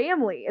 it's a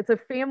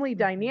family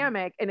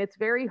dynamic, and it's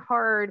very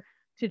hard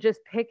to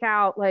just pick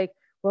out like,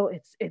 well,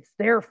 it's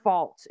their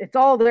fault. It's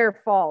all their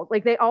fault.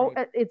 Like they all,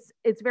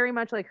 it's very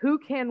much like, who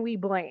can we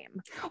blame?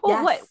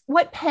 Well,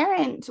 what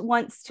parent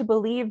wants to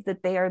believe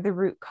that they are the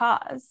root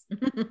cause?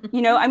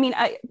 You know, I mean,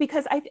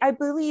 because I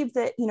believe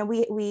that, you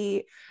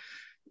know,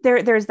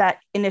 there's that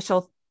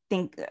initial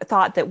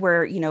thought that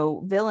we're, you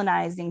know,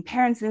 villainizing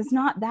parents. And it's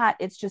not that.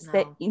 It's just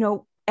that, you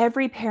know,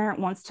 every parent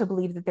wants to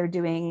believe that they're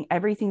doing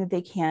everything that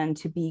they can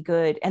to be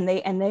good. And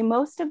they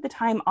most of the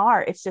time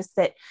are. It's just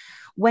that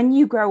when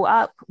you grow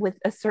up with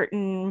a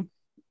certain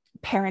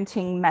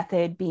parenting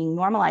method being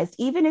normalized,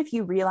 even if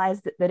you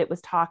realize that it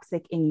was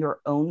toxic in your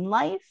own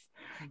life,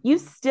 you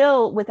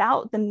still,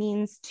 without the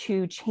means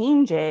to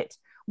change it,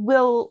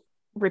 will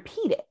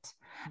repeat it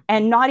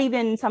and not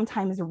even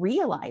sometimes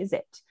realize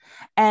it.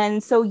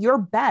 And so your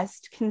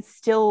best can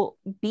still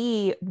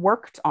be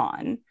worked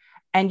on,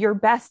 and your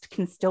best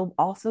can still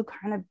also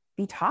kind of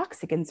be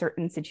toxic in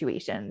certain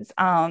situations.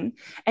 And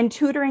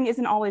tutoring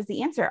isn't always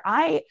the answer.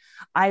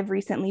 I've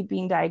recently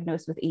been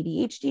diagnosed with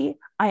ADHD.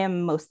 I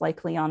am most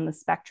likely on the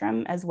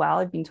spectrum as well.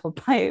 I've been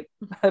told by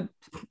a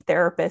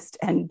therapist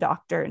and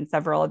doctor and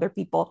several other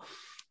people,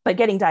 but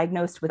getting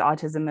diagnosed with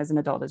autism as an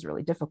adult is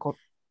really difficult.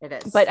 It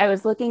is. But I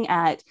was looking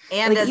at,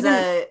 and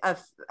like,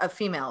 as a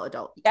female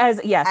adult, yes,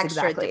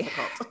 extra exactly.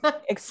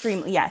 difficult.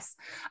 Extremely, yes.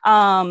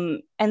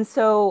 And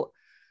so,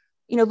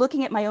 you know,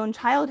 looking at my own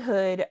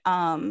childhood,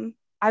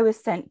 I was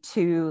sent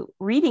to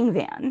reading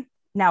van.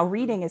 Now,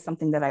 reading is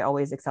something that I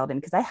always excelled in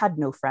because I had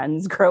no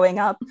friends growing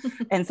up.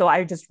 And so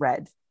I just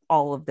read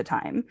all of the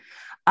time.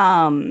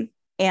 And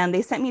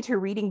they sent me to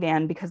reading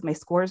van because my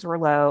scores were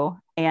low.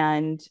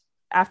 And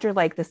after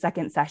like the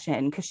second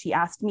session, because she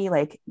asked me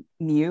like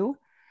Mew,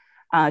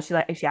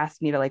 she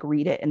asked me to like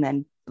read it and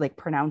then like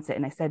pronounce it.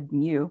 And I said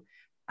Mew,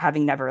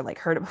 having never like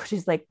heard of it.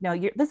 She's like, no,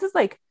 this is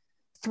like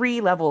 3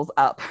 levels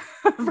up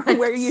from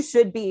where you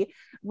should be.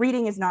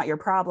 Reading is not your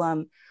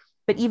problem.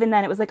 But even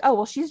then it was like, oh,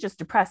 well, she's just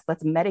depressed.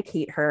 Let's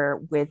medicate her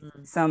with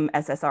some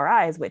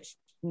SSRIs, which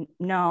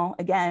no,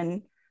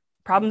 again,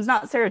 problem's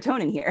not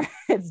serotonin here.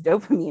 It's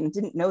dopamine. I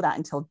didn't know that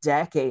until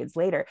decades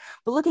later.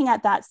 But looking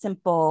at that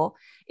simple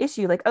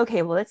issue, like,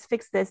 okay, well, let's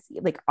fix this.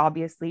 Like,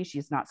 obviously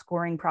she's not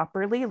scoring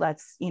properly.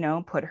 Let's, you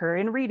know, put her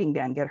in reading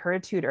then, get her a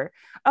tutor.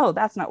 Oh,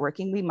 that's not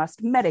working. We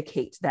must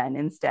medicate then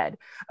instead.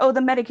 Oh,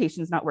 the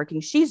medication's not working.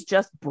 She's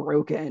just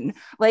broken.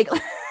 Like,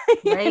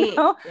 you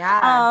know?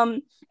 Yeah.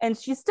 And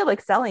she's still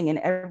excelling in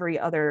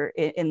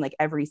in like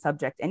every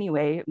subject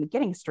anyway.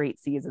 Getting straight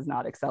C's is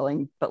not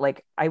excelling, but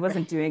like I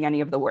wasn't doing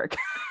any of the work.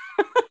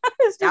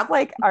 It's just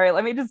like, all right,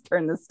 let me just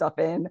turn this stuff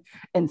in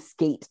and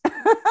skate.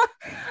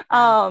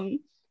 And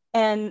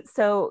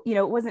so, you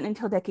know, it wasn't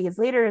until decades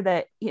later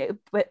that, you know,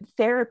 but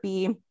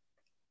therapy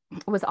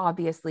was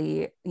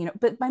obviously, you know,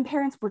 but my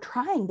parents were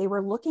trying, they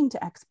were looking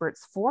to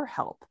experts for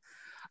help.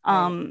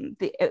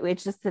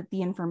 It's just that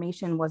the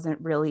information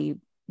wasn't really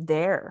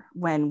there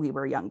when we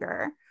were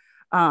younger.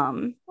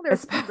 Well,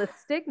 there's still the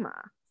stigma.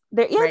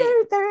 There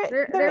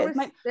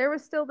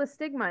was still the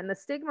stigma, and the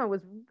stigma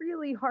was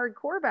really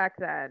hardcore back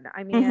then.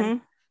 I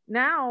mean,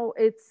 now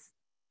it's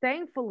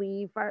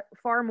thankfully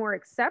far more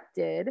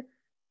accepted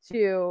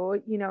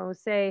to, you know,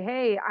 say,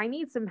 hey, I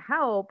need some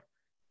help.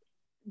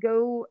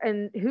 Go,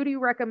 and who do you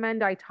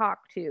recommend I talk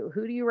to?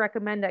 Who do you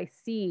recommend I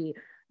see?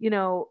 You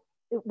know,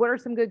 what are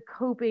some good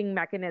coping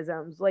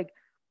mechanisms? Like,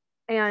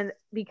 and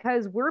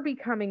because we're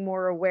becoming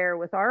more aware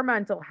with our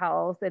mental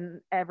health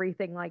and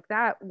everything like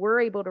that,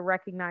 we're able to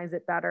recognize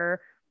it better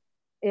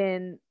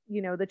in,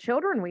 you know, the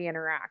children we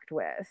interact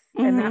with.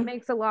 And that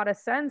makes a lot of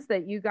sense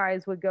that you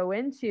guys would go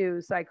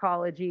into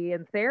psychology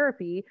and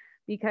therapy,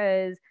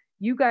 because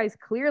you guys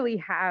clearly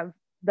have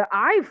the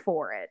eye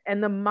for it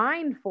and the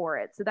mind for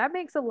it. So that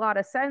makes a lot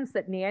of sense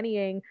that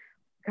nannying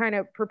kind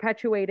of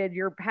perpetuated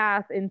your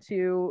path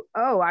into,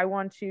 oh, I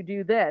want to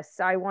do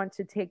this. I want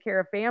to take care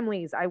of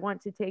families. I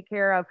want to take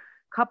care of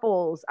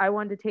couples. I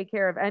want to take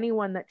care of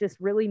anyone that just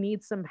really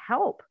needs some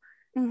help.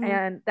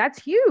 And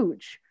that's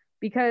huge,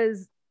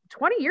 because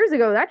 20 years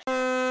ago, that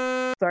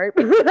sorry.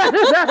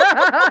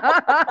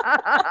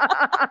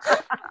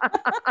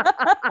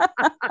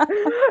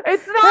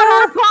 It's not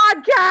our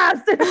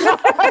podcast.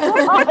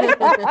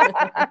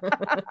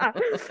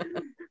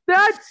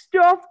 That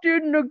stuff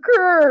didn't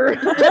occur.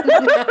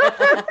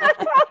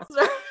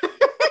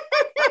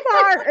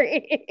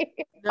 Sorry.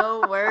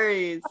 No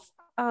worries.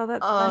 Oh,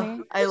 that's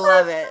funny. I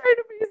love it. Trying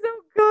to be so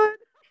good.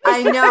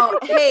 I know.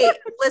 Hey,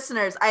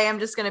 listeners, I am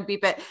just going to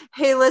beep it.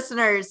 Hey,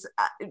 listeners,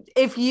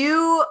 if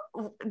you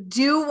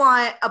do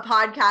want a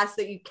podcast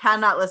that you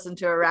cannot listen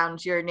to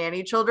around your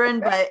nanny children,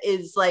 but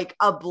is like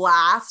a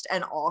blast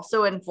and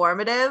also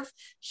informative,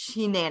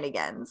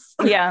 She-Nanigans.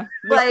 Yeah.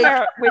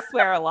 We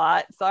swear a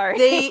lot.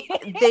 Sorry.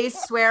 They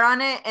swear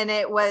on it, and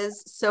it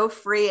was so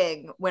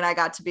freeing when I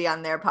got to be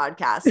on their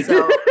podcast.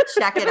 So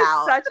check it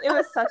out. It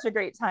was such a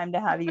great time to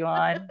have you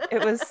on.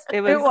 It was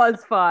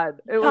fun.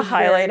 It was a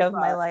highlight of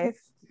my life.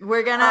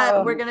 We're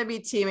gonna be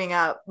teaming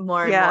up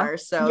more and more.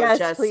 So yes,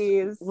 just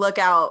please. look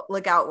out,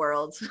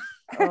 world.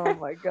 Oh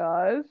my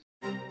gosh.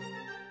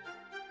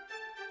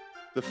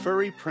 The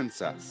Furry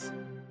Princess,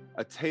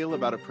 a tale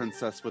about a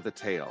princess with a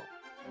tail.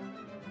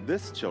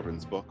 This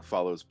children's book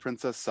follows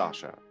Princess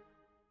Sasha,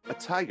 a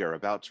tiger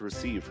about to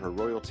receive her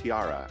royal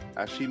tiara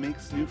as she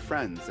makes new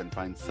friends and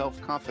finds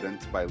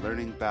self-confidence by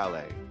learning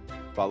ballet.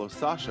 Follow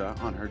Sasha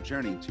on her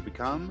journey to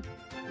become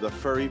the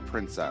Furry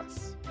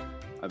Princess.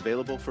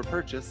 Available for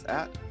purchase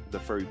at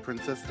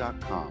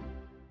thefurryprincess.com.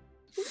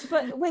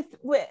 But with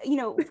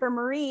for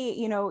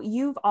Marie,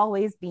 you've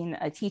always been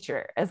a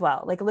teacher as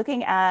well. Like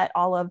looking at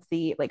all of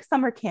the like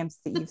summer camps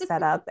that you've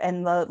set up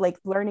and the like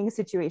learning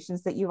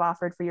situations that you've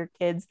offered for your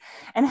kids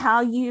and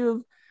how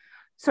you've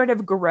sort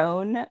of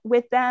grown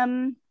with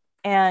them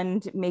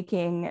and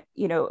making,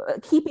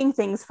 keeping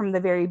things from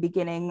the very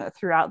beginning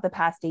throughout the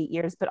past 8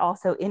 years, but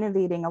also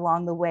innovating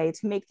along the way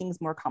to make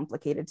things more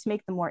complicated, to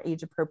make them more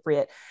age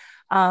appropriate.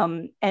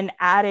 And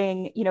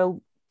adding,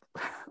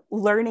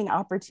 learning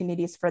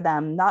opportunities for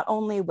them, not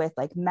only with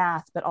like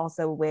math, but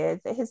also with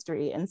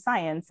history and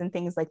science and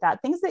things like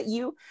that, things that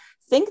you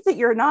think that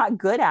you're not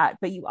good at,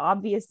 but you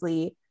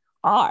obviously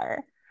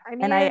are.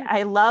 And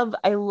I love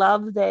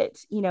that,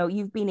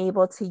 you've been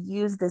able to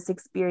use this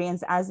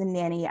experience as a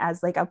nanny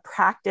as like a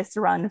practice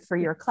run for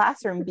your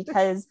classroom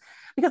because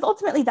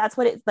ultimately that's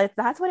what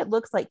it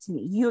looks like to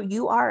me.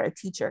 You are a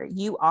teacher.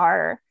 You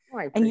are,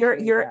 and you're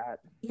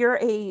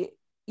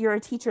a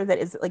teacher that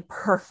is like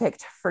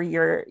perfect for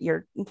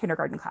your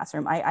kindergarten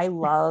classroom. I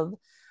love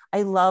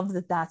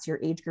that that's your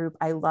age group.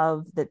 I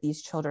love that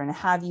these children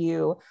have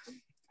you.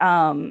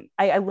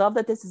 I love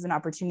that this is an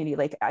opportunity.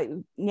 Like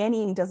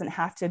nannying doesn't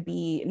have to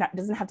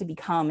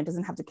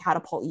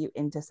catapult you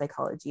into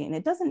psychology, and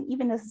it doesn't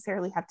even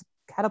necessarily have to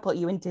catapult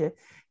you into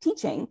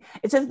teaching.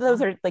 It's just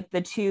those are like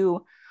the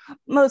two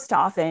most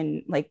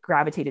often like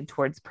gravitated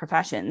towards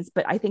professions.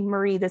 But I think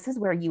Marie, this is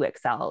where you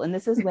excel, and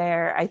this is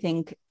where I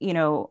think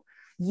you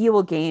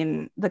will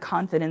gain the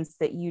confidence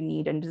that you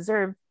need and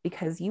deserve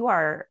because you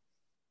are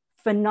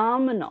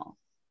phenomenal.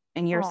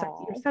 And you're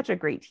such a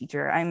great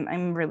teacher.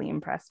 I'm really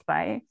impressed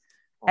by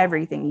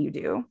everything you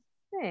do.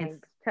 Thanks,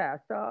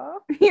 Tessa.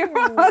 You're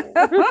welcome.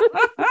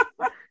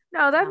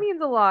 No, that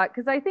means a lot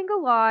because I think a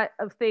lot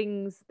of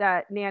things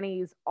that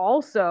nannies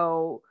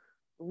also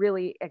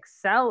really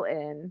excel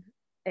in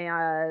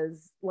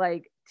as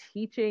like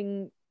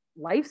teaching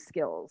life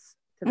skills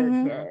to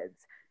their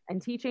kids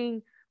and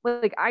teaching,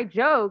 like I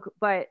joke,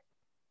 but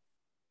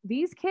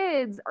these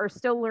kids are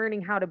still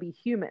learning how to be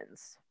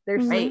humans. They're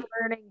still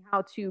learning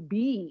how to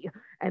be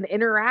and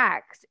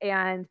interact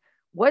and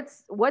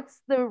what's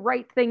the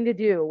right thing to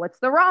do? What's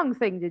the wrong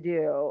thing to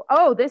do?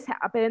 Oh, this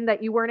happened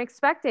that you weren't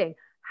expecting.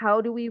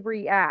 How do we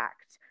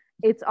react?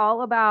 It's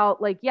all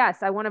about like,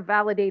 yes, I want to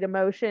validate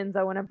emotions.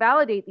 I want to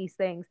validate these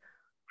things.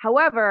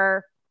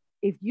 However,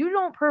 if you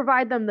don't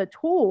provide them the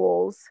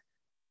tools,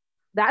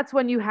 that's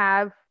when you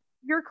have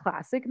your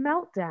classic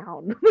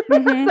meltdown.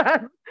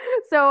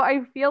 So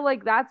I feel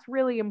like that's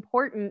really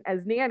important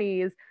as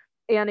nannies.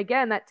 And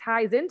again, that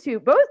ties into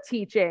both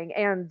teaching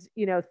and,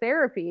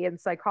 therapy and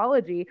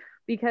psychology,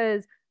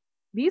 because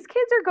these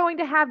kids are going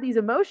to have these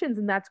emotions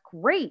and that's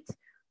great.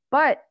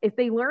 But if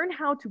they learn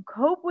how to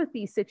cope with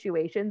these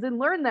situations and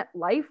learn that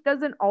life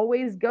doesn't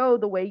always go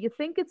the way you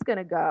think it's going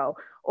to go,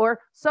 or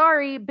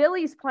sorry,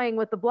 Billy's playing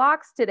with the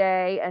blocks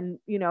today. And,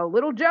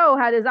 little Joe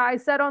had his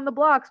eyes set on the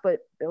blocks, but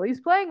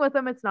Billy's playing with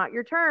them. It's not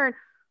your turn.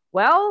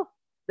 Well,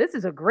 this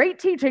is a great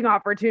teaching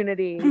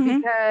opportunity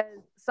because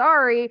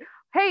sorry,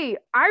 hey,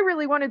 I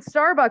really wanted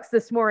Starbucks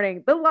this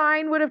morning. The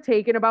line would have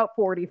taken about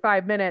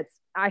 45 minutes.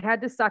 I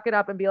had to suck it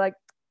up and be like,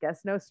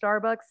 guess no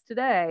Starbucks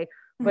today.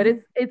 But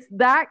it's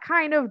that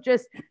kind of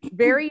just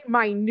very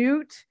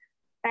minute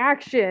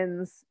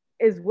actions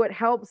is what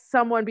helps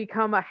someone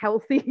become a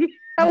healthy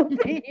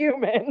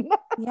human.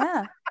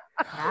 Yeah.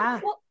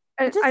 Well,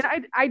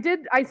 I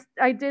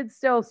did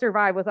still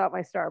survive without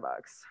my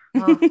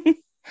Starbucks.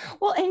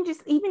 Well, and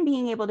just even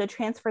being able to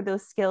transfer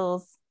those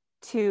skills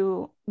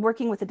to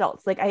working with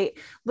adults. Like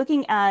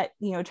looking at,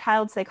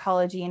 child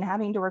psychology and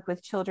having to work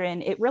with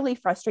children, it really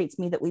frustrates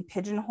me that we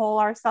pigeonhole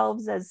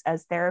ourselves as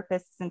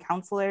therapists and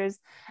counselors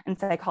and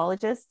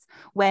psychologists,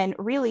 when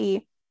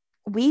really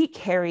we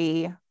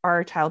carry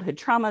our childhood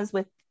traumas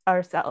with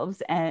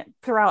ourselves and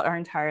throughout our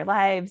entire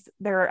lives.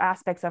 There are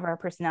aspects of our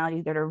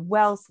personality that are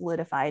well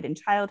solidified in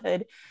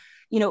childhood.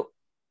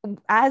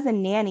 As a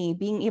nanny,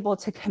 being able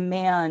to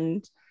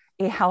command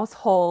a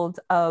household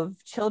of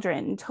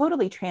children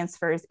totally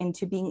transfers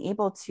into being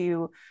able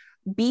to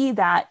be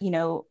that,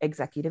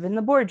 executive in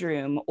the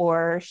boardroom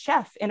or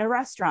chef in a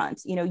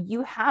restaurant.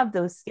 You have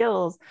those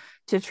skills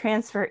to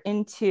transfer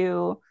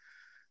into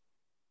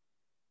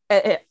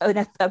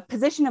a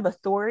position of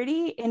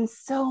authority in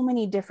so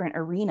many different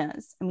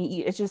arenas. I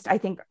mean, it's just, I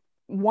think,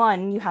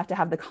 one, you have to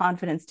have the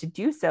confidence to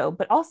do so,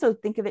 but also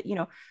think of it,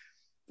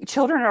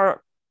 children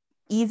are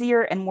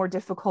easier and more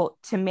difficult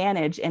to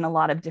manage in a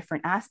lot of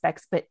different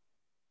aspects, but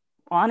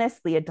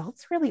honestly,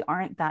 adults really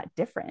aren't that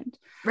different.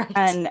 Right.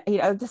 And,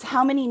 just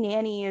how many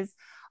nannies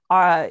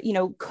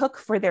cook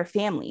for their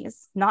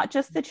families, not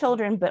just the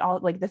children, but all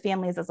like the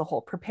families as a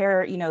whole,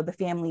 prepare, the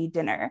family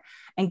dinner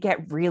and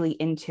get really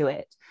into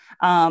it.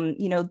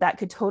 That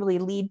could totally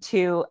lead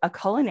to a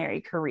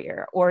culinary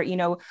career, or,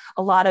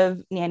 a lot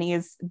of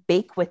nannies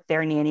bake with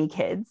their nanny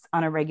kids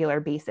on a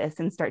regular basis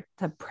and start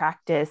to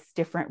practice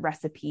different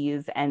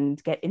recipes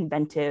and get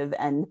inventive.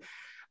 And,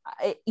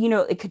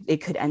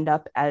 it could end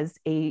up as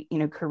a,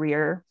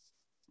 career,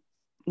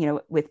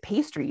 with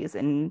pastries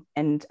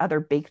and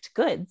other baked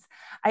goods.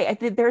 I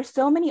think there are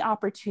so many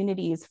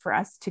opportunities for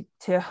us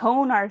to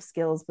hone our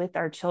skills with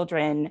our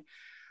children.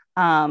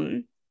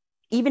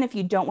 Even if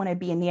you don't want to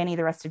be a nanny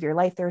the rest of your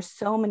life, there's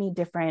so many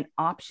different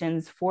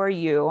options for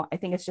you. I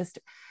think it's just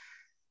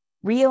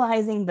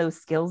realizing those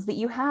skills that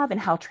you have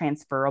and how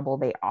transferable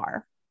they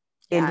are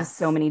into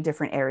so many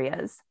different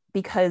areas.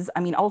 Because, I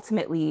mean,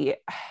 ultimately,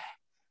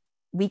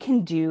 we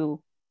can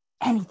do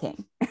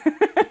anything.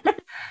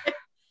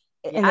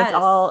 And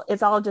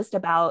it's all just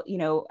about,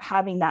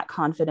 having that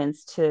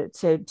confidence to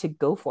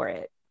go for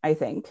it, I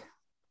think.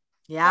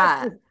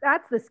 Yeah.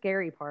 That's the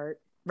scary part.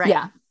 Right.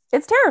 Yeah.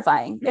 It's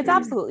terrifying. It's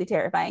absolutely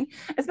terrifying,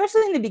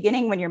 especially in the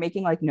beginning when you're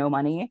making like no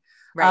money.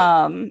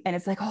 Right. And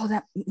it's like, oh,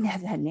 that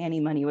nanny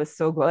money was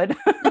so good.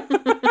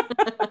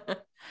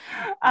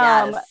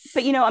 Yes.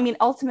 But,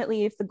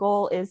 ultimately, if the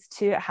goal is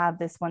to have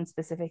this one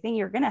specific thing,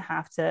 you're going to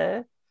have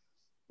to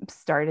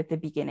start at the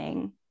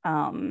beginning,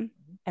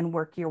 and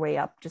work your way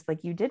up, just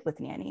like you did with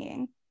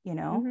nannying.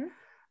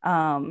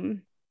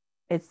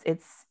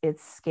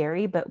 It's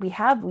scary, but we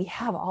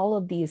have all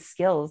of these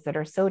skills that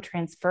are so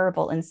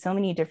transferable in so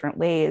many different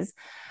ways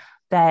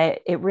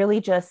that it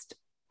really just,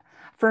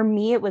 for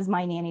me, it was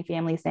my nanny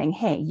family saying,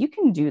 hey, you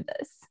can do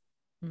this.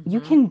 You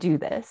can do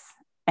this.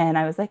 And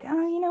I was like,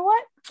 oh, you know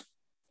what?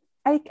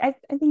 I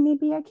think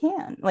maybe I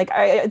can. Like,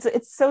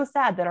 it's so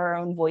sad that our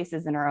own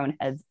voices in our own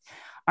heads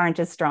aren't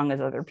as strong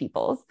as other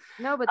people's.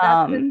 No, but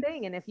that's the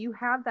thing. And if you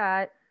have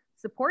that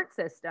support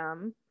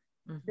system,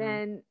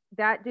 then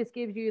that just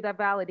gives you that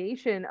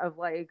validation of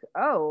like,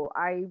 oh,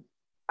 I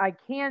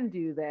can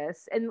do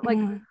this. And like,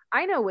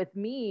 I know with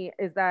me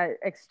is that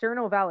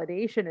external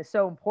validation is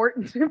so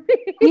important to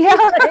me. Yeah.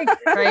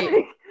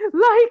 Right.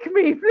 Like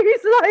me,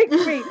 please like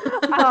me.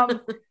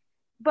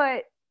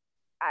 But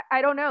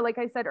I don't know. Like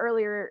I said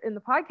earlier in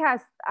the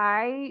podcast,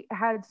 I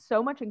had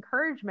so much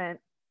encouragement.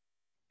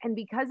 And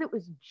because it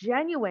was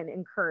genuine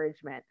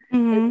encouragement,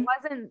 it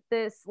wasn't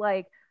this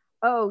like,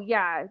 oh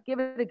yeah, give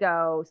it a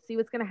go, see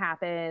what's going to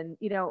happen.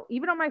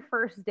 Even on my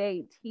first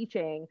day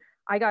teaching,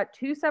 I got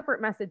 2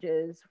 separate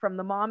messages from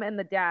the mom and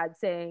the dad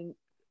saying,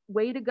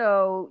 way to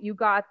go, you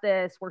got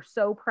this, we're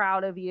so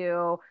proud of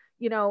you.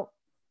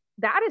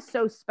 That is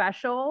so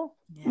special.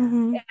 Yeah.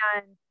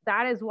 And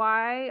that is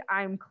why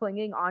I'm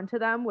clinging onto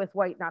them with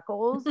white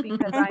knuckles,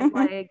 because I'm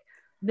like,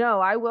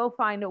 no, I will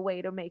find a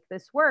way to make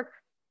this work.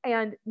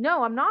 And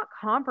no, I'm not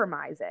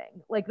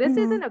compromising. Like, this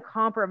isn't a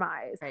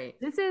compromise. Right.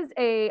 This is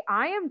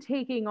I am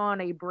taking on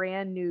a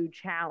brand new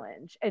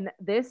challenge, and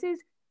this is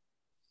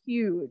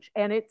huge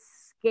and it's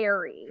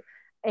scary.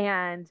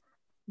 And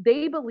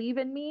they believe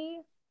in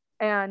me.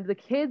 And the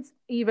kids,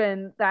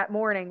 even that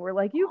morning, were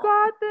like, you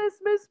got this,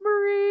 Miss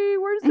Marie.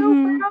 We're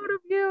so proud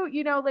of you.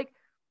 Like,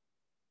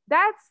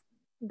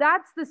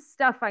 that's the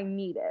stuff I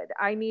needed.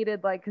 I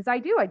needed, like, because I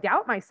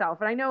doubt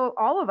myself. And I know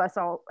all of us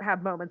all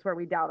have moments where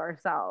we doubt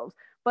ourselves.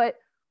 But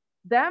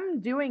them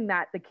doing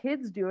that, the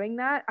kids doing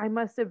that, I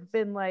must have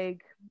been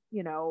like,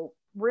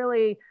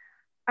 really,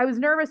 I was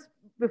nervous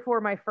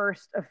before my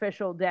first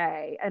official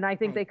day. And I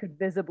think they could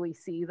visibly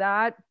see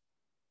that.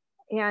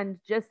 And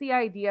just the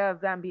idea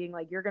of them being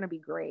like, you're going to be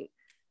great.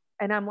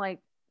 And I'm like,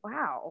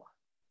 wow,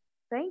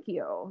 thank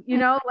you.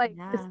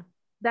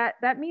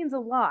 That means a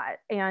lot.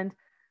 And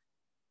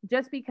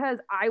just because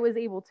I was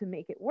able to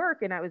make it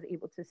work and I was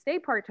able to stay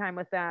part-time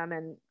with them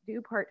and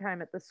do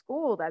part-time at the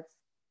school, that's,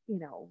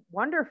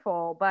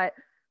 wonderful. But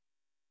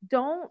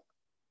don't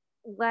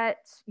let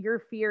your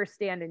fear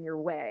stand in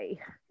your way,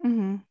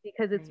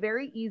 because it's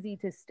very easy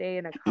to stay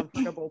in a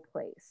comfortable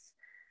place.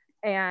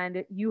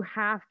 And you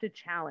have to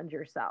challenge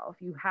yourself.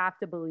 You have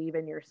to believe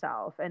in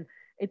yourself. And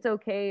it's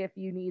okay if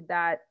you need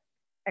that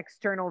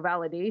external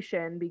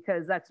validation,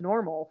 because that's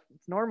normal.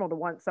 It's normal to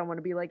want someone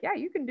to be like, yeah,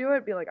 you can do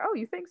it. Be like, oh,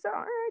 you think so? All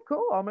right,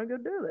 cool. I'm going to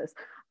go do this.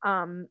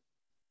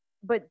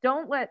 But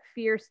don't let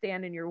fear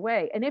stand in your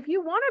way. And if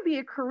you want to be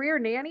a career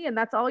nanny and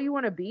that's all you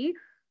want to be,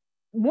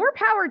 more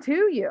power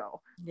to you.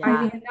 Yeah.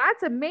 I mean,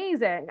 that's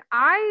amazing.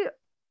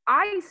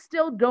 I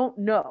still don't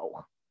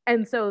know.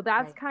 And so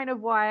that's kind of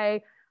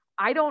why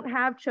I don't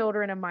have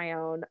children of my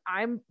own.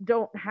 I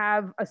don't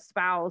have a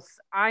spouse.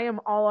 I am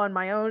all on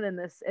my own in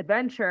this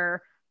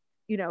adventure,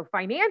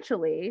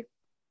 financially.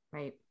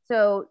 Right.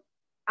 So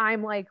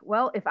I'm like,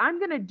 well, if I'm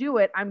going to do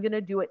it, I'm going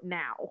to do it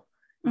now,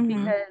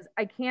 because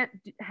I can't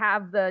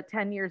have the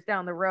 10 years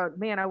down the road.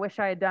 Man, I wish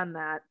I had done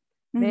that.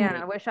 Man,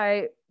 I wish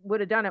I would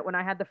have done it when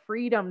I had the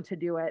freedom to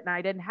do it and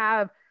I didn't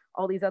have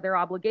all these other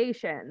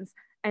obligations.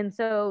 And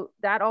so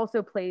that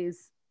also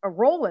plays a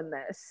role in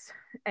this.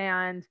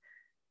 And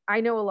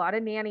I know a lot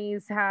of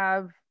nannies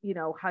have,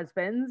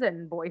 husbands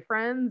and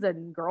boyfriends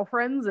and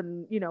girlfriends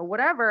and,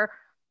 whatever.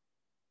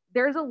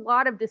 There's a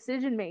lot of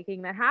decision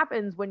making that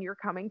happens when you're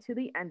coming to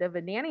the end of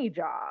a nanny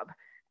job.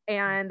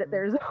 And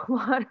there's a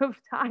lot of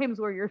times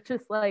where you're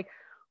just like,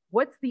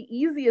 what's the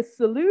easiest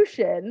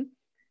solution?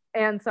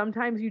 And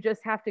sometimes you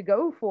just have to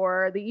go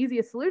for the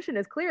easiest solution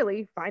is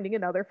clearly finding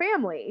another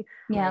family.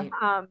 Yeah.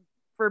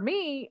 For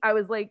me, I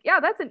was like, yeah,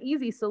 that's an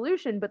easy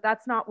solution, but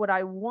that's not what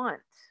I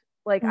want.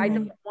 Like, I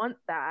don't want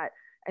that.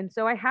 And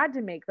so I had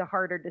to make the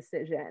harder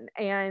decision.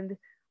 And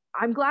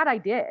I'm glad I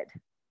did.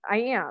 I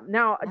am.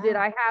 Now, did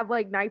I have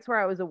like nights where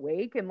I was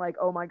awake and like,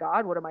 oh my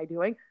God, what am I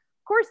doing?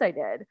 Of course I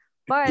did.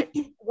 But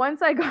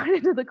once I got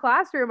into the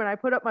classroom and I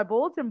put up my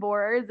bulletin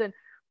boards and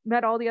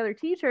met all the other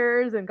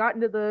teachers and got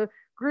into the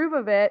groove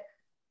of it,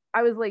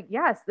 I was like,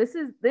 yes, this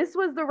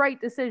was the right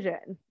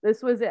decision.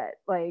 This was it.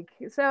 Like,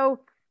 so,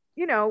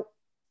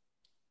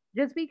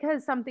 just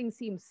because something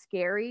seems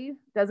scary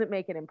doesn't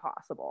make it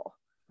impossible.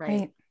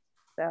 Right.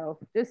 So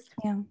just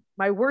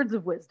my words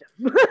of wisdom.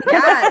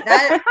 Yeah,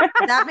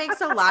 that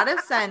makes a lot of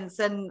sense.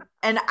 And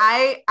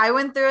I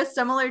went through a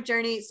similar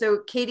journey. So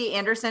Katie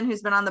Anderson,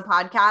 who's been on the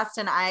podcast,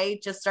 and I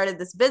just started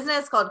this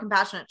business called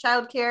Compassionate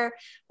Childcare,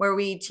 where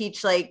we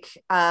teach like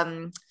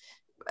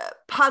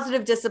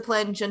positive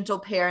discipline, gentle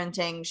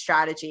parenting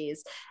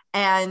strategies.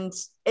 And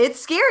it's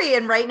scary.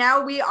 And right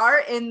now we are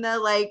in the,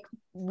 like,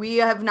 we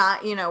have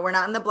not, we're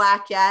not in the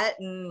black yet.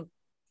 And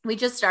we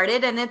just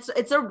started, and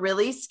it's a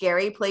really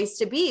scary place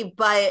to be,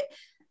 but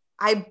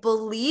I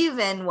believe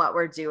in what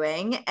we're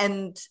doing,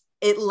 and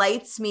it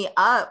lights me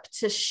up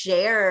to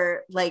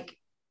share like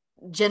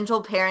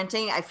gentle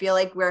parenting. I feel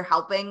like we're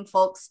helping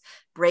folks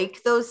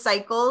break those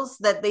cycles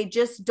that they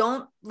just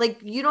don't,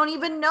 like, you don't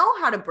even know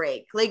how to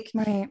break. Like,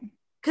 right.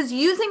 Because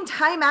using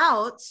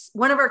timeouts,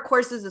 one of our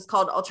courses is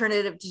called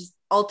Alternatives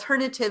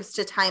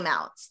to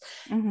Timeouts.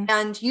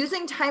 And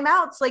using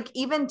timeouts, like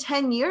even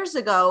 10 years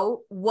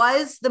ago,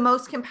 was the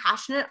most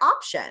compassionate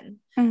option.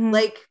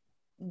 Like,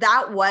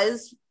 that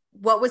was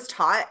what was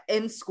taught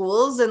in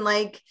schools and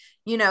like,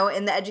 in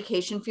the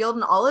education field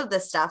and all of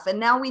this stuff. And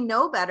now we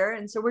know better.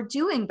 And so we're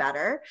doing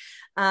better.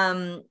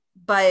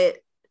 But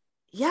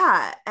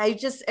yeah, I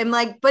just am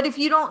like, but if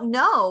you don't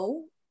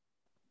know,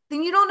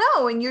 then you don't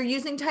know. And you're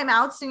using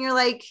timeouts and you're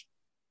like,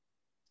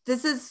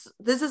 this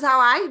is how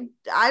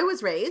I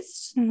was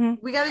raised.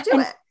 We got to do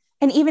it.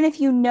 And even if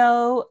you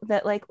know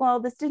that, like, well,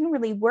 this didn't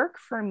really work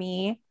for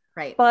me,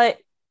 right? But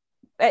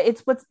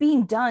it's what's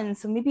being done,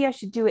 so maybe I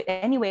should do it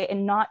anyway,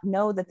 and not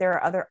know that there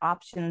are other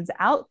options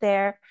out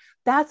there.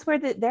 That's where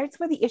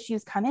the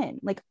issues come in.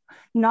 Like,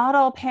 not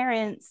all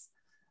parents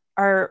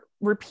are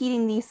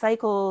repeating these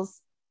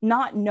cycles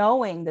not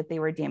knowing that they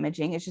were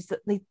damaging. It's just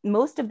that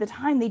most of the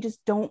time they just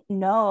don't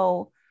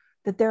know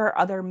that there are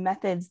other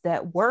methods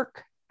that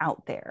work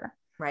out there.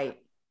 Right.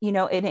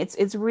 And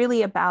it's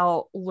really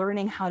about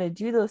learning how to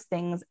do those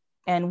things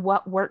and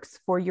what works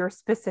for your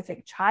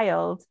specific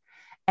child,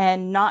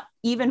 and not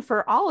even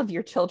for all of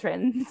your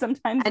children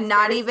sometimes. And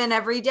not even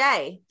every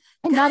day.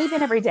 And not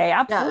even every day.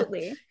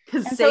 Absolutely.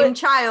 Because same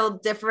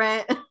child,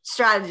 different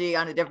strategy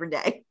on a different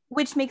day.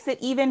 Which makes it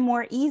even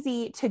more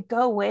easy to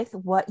go with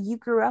what you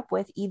grew up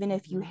with, even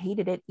if you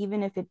hated it,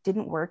 even if it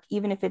didn't work,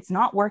 even if it's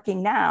not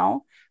working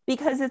now,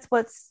 because it's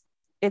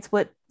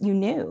what you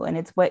knew and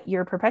it's what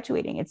you're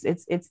perpetuating. It's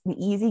an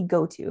easy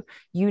go-to.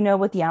 You know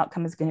what the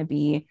outcome is going to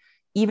be.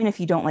 Even if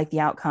you don't like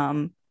the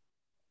outcome,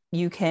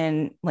 you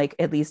can like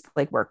at least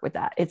like work with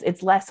that.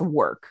 It's less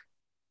work,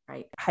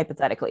 right?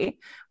 Hypothetically,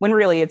 when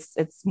really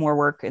it's more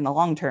work in the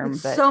long term.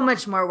 But so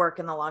much more work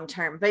in the long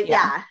term. But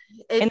yeah,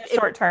 in the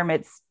short term,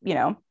 it's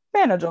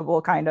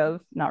manageable, kind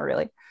of, not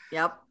really.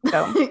 Yep.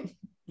 So.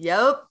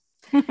 Yep.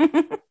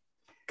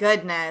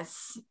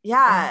 Goodness.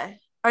 Yeah.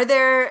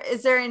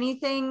 Is there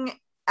anything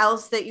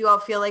else that you all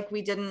feel like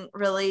we didn't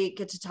really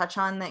get to touch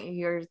on that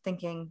you're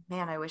thinking,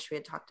 man, I wish we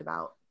had talked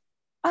about?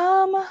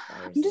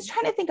 I'm just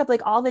trying to think of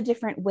like all the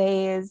different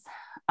ways.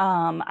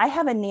 I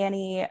have a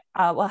nanny,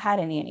 had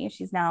a nanny.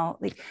 She's now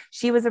like,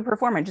 she was a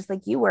performer just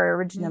like you were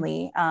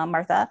originally,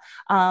 Martha.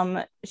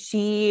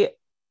 She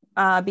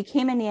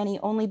became a nanny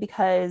only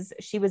because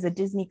she was a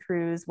Disney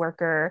cruise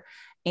worker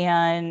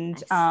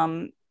and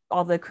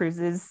all the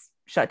cruises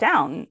shut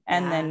down.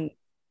 And then,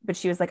 but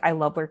she was like, I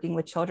love working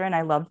with children.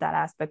 I love that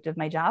aspect of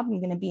my job. I'm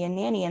going to be a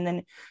nanny. And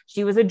then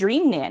she was a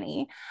dream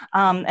nanny.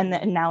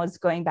 And now is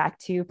going back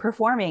to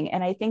performing.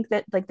 And I think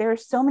that like, there are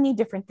so many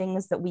different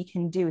things that we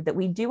can do that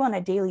we do on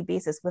a daily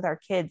basis with our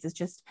kids. It's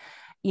just,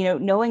 you know,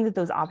 knowing that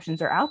those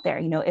options are out there.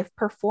 You know, if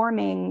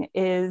performing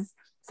is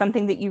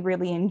something that you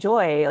really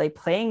enjoy, like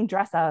playing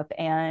dress up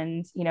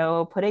and, you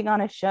know, putting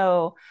on a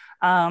show,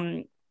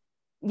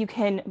 you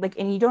can like,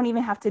 and you don't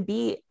even have to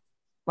be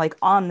like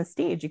on the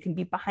stage, you can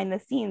be behind the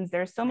scenes.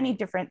 There's so many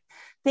different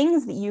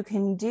things that you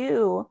can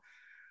do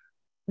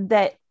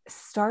that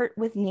start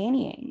with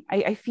nannying.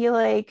 I feel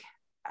like,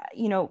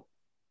 you know,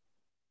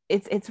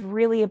 it's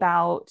really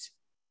about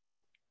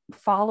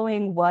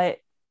following what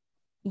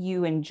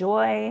you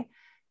enjoy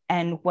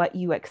and what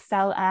you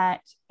excel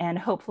at. And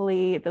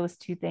hopefully those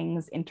two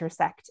things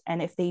intersect. And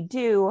if they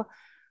do,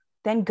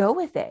 then go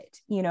with it.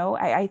 You know,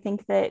 I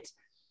think that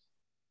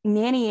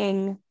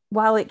nannying,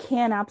 while it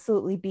can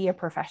absolutely be a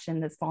profession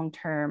that's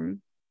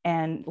long-term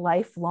and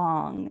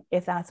lifelong,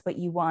 if that's what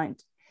you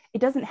want, it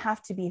doesn't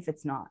have to be if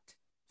it's not.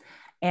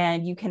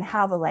 And you can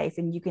have a life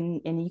and you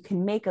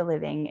can make a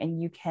living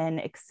and you can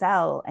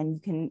excel and you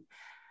can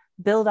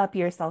build up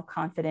your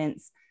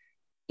self-confidence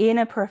in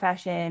a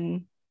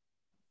profession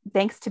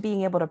thanks to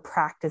being able to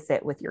practice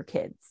it with your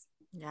kids.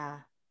 Yeah.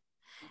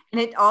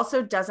 And it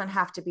also doesn't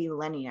have to be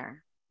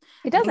linear.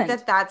 It doesn't. I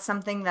think that's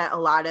something that a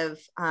lot of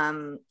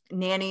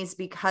nannies,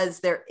 because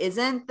there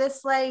isn't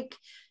this like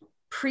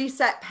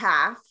preset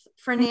path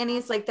for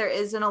nannies, like there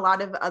is in a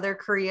lot of other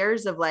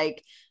careers of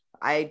like,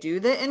 I do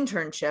the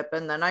internship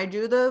and then I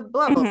do the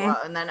blah, blah,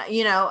 blah. And then,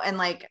 you know, and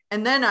like,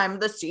 and then I'm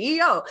the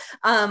CEO,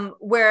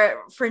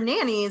 where for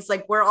nannies,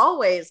 like we're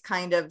always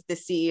kind of the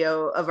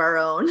CEO of our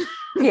own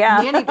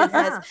nanny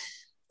business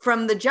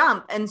from the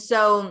jump. And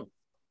so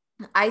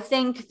I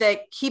think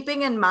that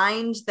keeping in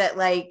mind that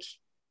like,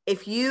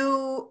 if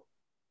you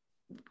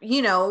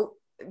know,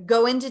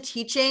 go into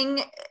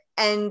teaching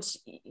and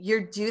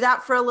you do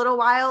that for a little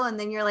while, and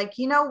then you're like,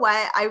 you know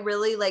what, I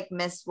really like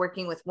miss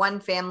working with one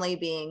family,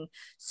 being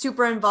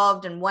super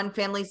involved in one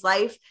family's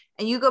life.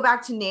 And you go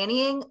back to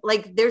nannying,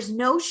 like there's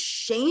no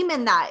shame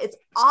in that. It's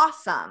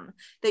awesome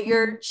that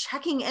you're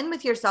checking in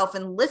with yourself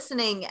and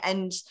listening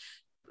and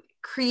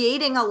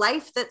creating a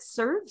life that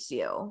serves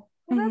you.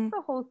 Well, that's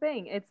the whole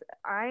thing.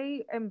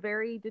 I am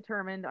very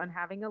determined on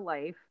having a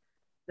life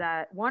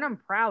that, one, I'm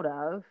proud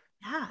of.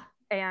 Yeah.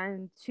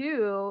 And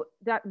two,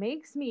 that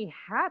makes me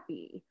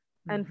happy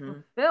and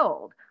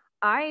fulfilled.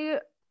 I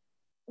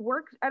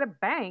worked at a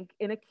bank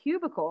in a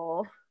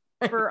cubicle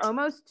for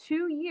almost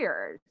 2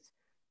 years.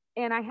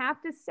 And I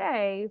have to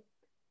say,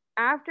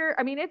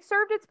 it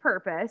served its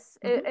purpose.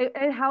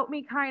 It helped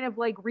me kind of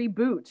like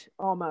reboot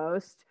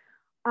almost.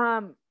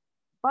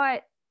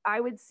 But I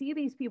would see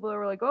these people that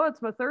were like, oh,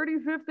 it's my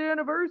 35th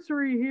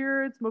anniversary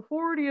here. It's my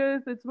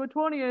 40th. It's my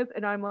 20th.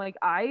 And I'm like,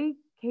 I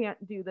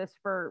can't do this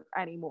for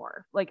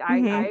anymore. Like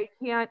I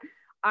can't,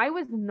 I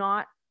was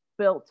not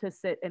built to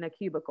sit in a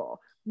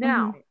cubicle.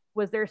 Now,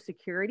 was there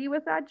security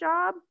with that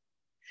job?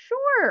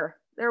 Sure,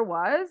 there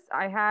was.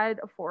 I had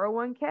a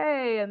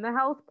 401k and the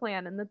health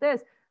plan and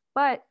this,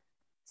 but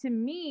to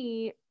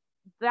me,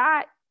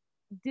 that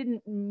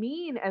didn't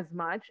mean as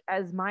much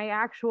as my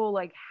actual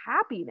like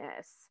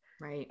happiness.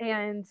 Right.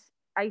 And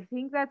I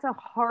think that's a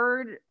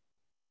hard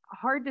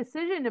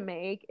decision to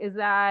make, is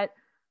that,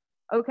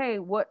 okay,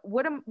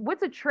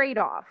 what's a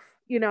trade-off?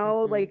 You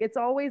know, like it's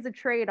always a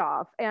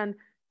trade-off. And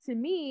to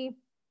me,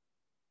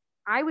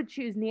 I would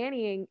choose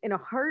nannying in a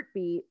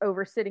heartbeat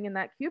over sitting in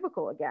that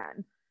cubicle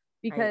again,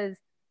 because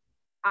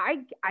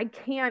I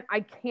can't.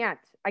 Like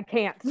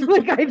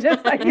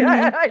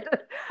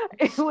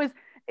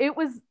it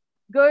was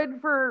good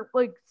for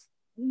like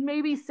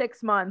maybe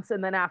 6 months.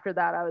 And then after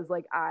that, I was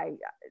like, I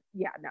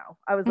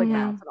was like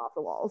bouncing off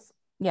the walls.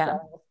 Yeah.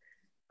 So,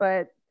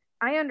 but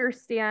I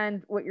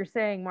understand what you're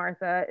saying,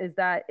 Martha, is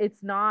that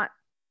it's not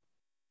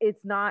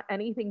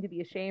anything to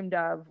be ashamed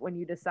of when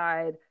you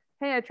decide,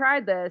 hey, I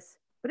tried this,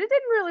 but it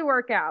didn't really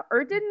work out,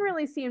 or it didn't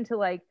really seem to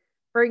like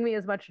bring me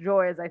as much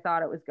joy as I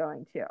thought it was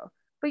going to.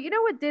 But you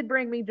know what did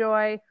bring me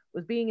joy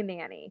was being a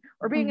nanny,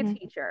 or being a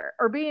teacher,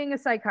 or being a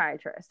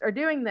psychiatrist, or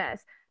doing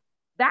this.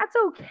 That's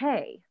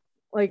okay.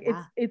 Like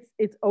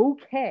it's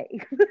okay.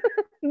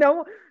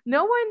 No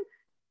one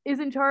is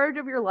in charge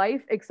of your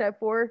life except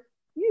for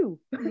you.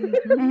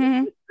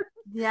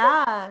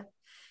 Yeah.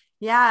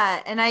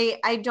 And I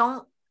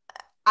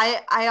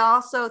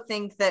also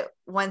think that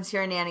once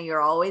you're a nanny,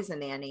 you're always a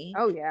nanny.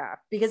 Oh yeah.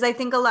 Because I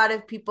think a lot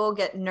of people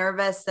get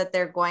nervous that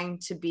they're going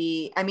to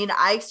be, I mean,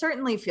 I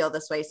certainly feel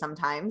this way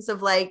sometimes,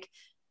 of like,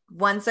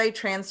 once I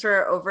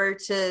transfer over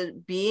to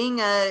being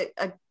a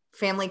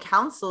family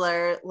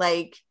counselor,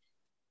 like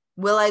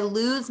will I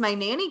lose my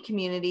nanny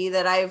community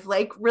that I've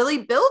like really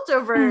built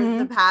over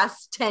the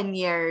past 10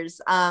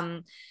 years?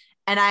 And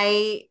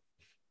I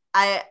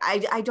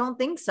don't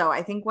think so.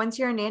 I think once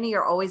you're a nanny,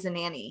 you're always a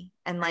nanny.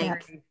 And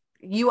like,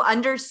 you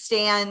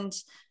understand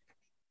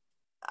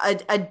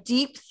a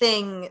deep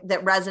thing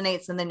that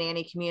resonates in the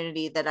nanny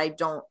community that I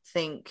don't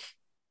think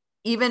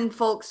even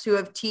folks who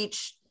have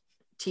teached,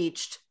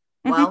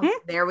 well,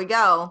 there we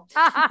go.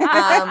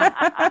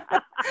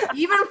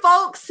 Even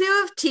folks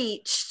who have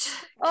teached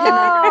can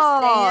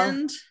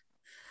understand.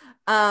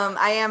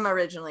 I am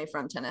originally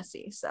from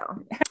Tennessee, so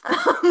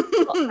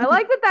I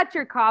like that that's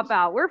your cop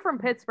out. We're from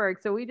Pittsburgh,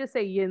 so we just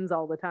say yins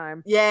all the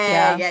time.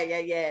 Yeah.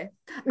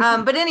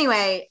 But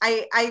anyway,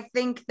 I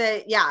think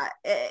that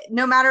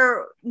no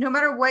matter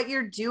what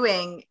you're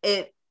doing,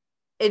 it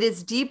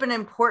is deep and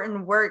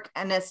important work,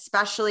 and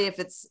especially if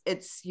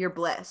it's your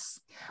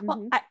bliss.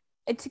 Well,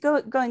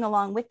 going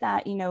along with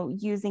that, you know,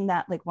 using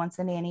that like once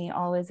a nanny,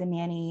 always a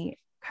nanny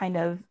kind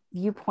of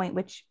viewpoint,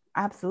 which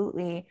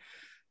absolutely,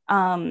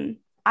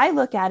 I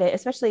look at it,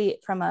 especially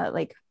from a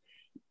like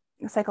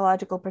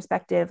psychological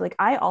perspective. Like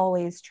I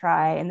always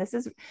try, and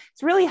it's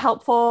really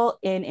helpful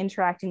in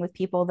interacting with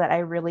people that I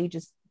really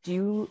just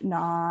do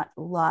not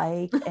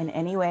like in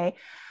any way.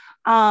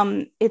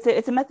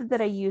 It's a method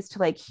that I use to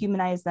like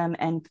humanize them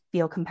and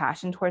feel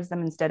compassion towards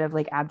them instead of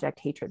like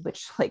abject hatred,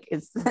 which like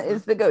is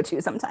the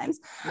go-to sometimes.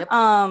 Yep.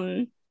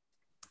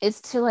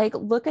 Is to like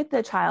look at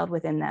the child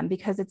within them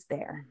because it's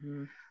there.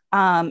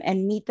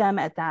 And meet them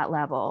at that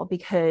level,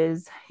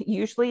 because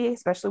usually,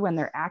 especially when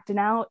they're acting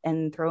out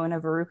and throwing a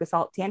Veruca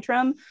Salt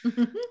tantrum,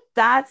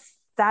 that's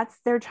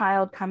their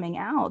child coming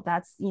out.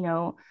 That's, you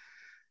know,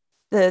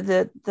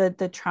 the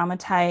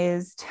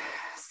traumatized,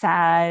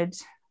 sad,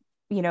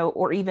 you know,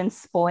 or even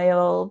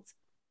spoiled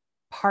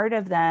part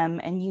of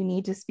them. And you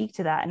need to speak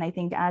to that. And I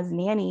think as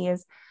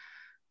nannies,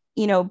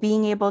 you know,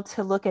 being able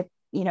to look at,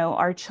 you know,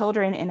 our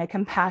children in a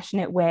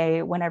compassionate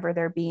way whenever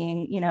they're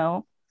being, you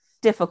know,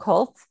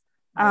 difficult.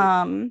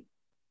 Right.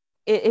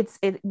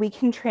 We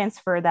can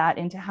transfer that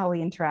into how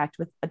we interact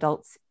with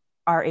adults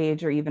our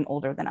age or even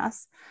older than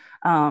us,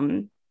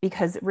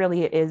 because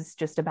really it is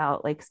just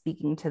about like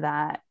speaking to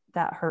that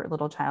hurt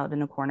little child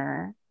in a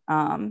corner,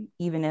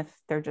 even if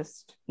they're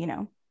just, you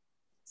know,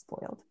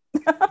 spoiled.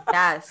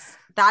 Yes,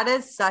 that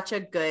is such a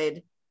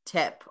good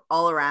tip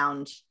all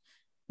around,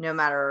 no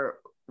matter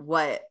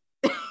what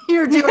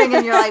you're doing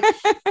in your life.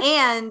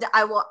 And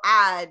I will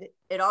add,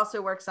 it also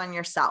works on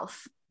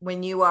yourself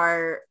when you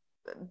are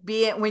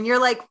when you're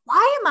like,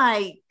 why am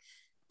I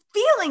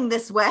feeling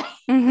this way?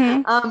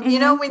 You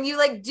know, when you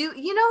like do,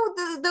 you know,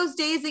 those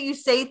days that you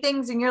say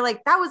things and you're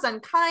like, that was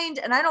unkind,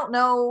 and I don't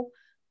know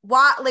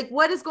why, like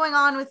what is going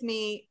on with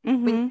me.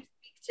 When you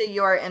speak to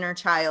your inner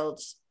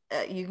child,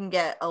 you can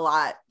get a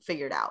lot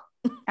figured out.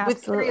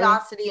 With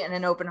curiosity and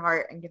an open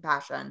heart and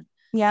compassion.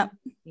 Yeah,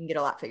 you can get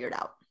a lot figured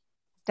out.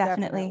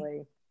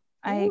 Definitely.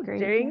 I agree.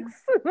 Jinx.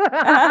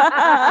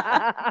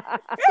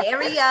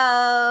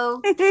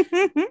 Stereo.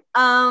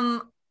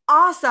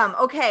 Awesome.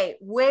 Okay,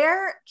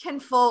 where can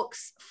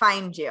folks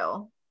find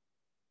you?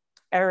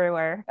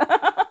 Everywhere.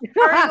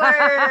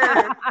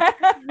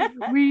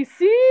 We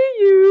see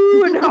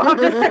you. No,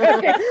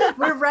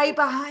 we're right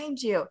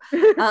behind you.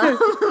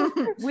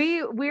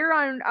 We're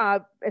on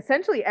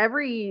essentially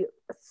every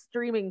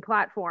streaming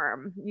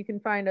platform. You can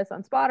find us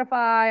on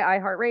Spotify,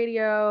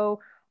 iHeartRadio,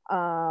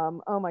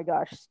 oh my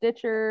gosh,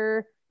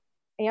 Stitcher,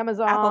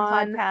 Amazon, Apple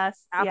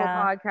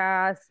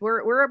Podcasts.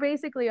 We're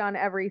basically on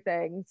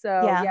everything.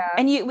 So yeah.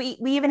 And we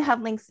even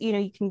have links, you know,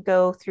 you can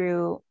go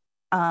through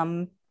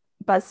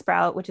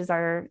Buzzsprout, which is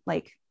our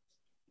like,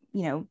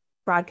 you know,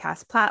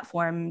 broadcast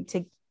platform,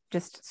 to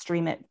just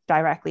stream it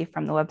directly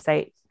from the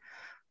website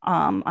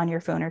on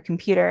your phone or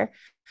computer.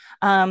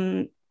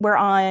 We're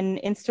on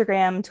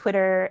Instagram,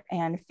 Twitter,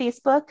 and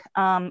Facebook.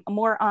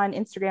 More on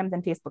Instagram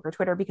than Facebook or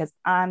Twitter, because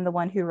I'm the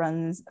one who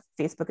runs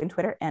Facebook and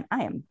Twitter, and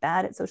I am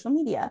bad at social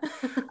media.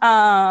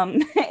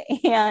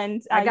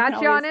 And I got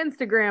you on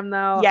Instagram,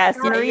 though. Yes,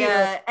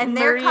 Maria, and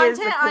their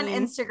content on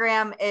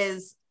Instagram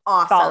is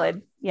awesome.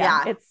 Solid.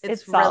 Yeah, it's really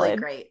solid.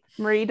 Great.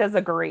 Marie does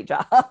a great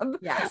job.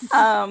 Yes.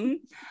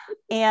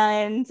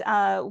 And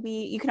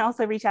you can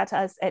also reach out to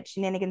us at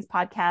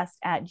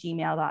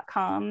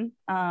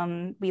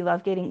shenaniganspodcast@gmail.com. We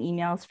love getting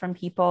emails from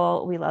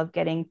people. We love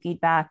getting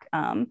feedback.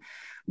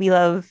 We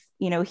love,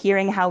 you know,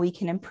 hearing how we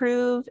can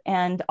improve.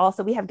 And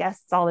also we have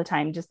guests all the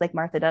time, just like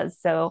Martha does.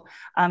 So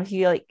if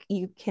you like,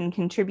 you can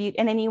contribute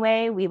in any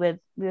way, we would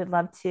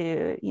love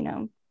to, you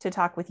know, to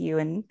talk with you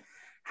and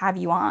have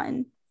you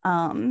on.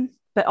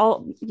 But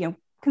all, you know,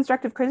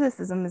 constructive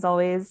criticism is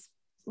always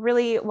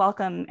really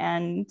welcome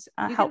and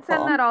helpful. You can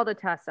send that all to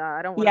Tessa.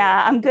 I don't want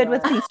I'm good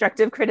with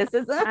constructive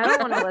criticism. I don't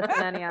want to listen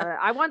to any of it.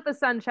 I want the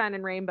sunshine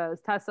and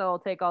rainbows. Tessa will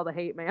take all the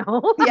hate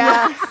mail.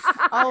 Yeah,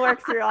 I'll work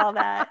through all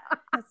that.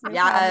 That's no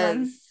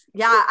problem.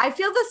 Yeah, I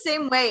feel the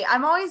same way.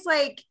 I'm always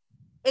like,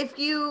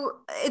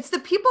 it's the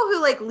people who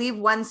like leave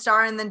 1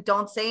 star and then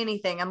don't say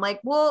anything. I'm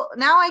like, well,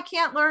 now I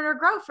can't learn or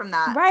grow from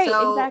that. Right.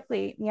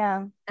 Exactly.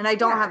 Yeah. And I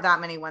don't have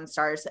that many 1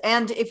 stars.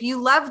 And if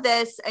you love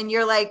this and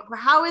you're like,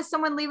 how is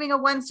someone leaving a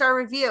 1 star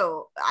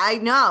review? I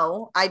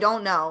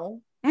don't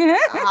know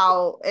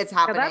how it's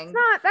happening.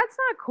 That's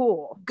not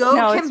cool. Go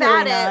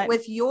combat it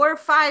with your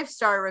 5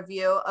 star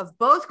review of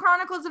both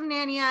Chronicles of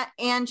Narnia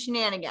and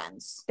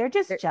Shenanigans. They're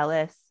just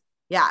jealous.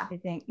 Yeah. I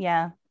think.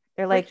 Yeah.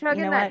 They're like,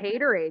 chugging that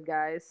haterade,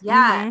 guys.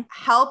 Yeah.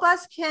 Help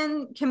us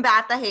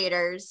combat the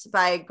haters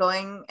by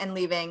going and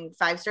leaving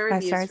 5-star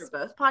reviews for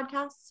both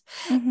podcasts.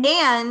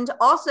 And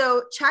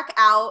also check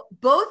out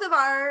both of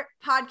our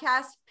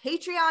podcast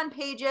Patreon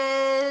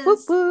pages.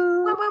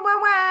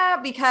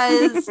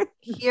 Because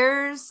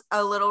here's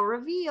a little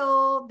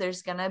reveal.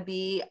 There's going to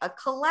be a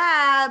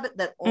collab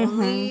that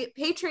only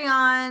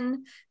Patreon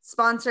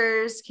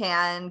sponsors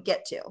can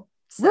get to.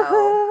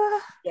 So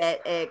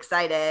get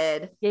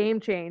excited. Game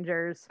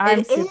changers.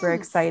 I'm super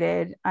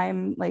excited.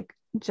 I'm like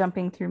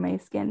jumping through my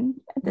skin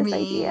at this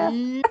idea.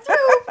 Me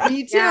too.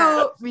 Me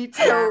too.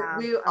 Yeah.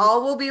 We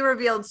all will be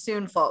revealed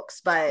soon, folks,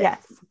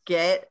 but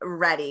get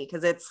ready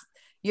because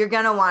you're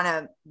going to want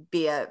to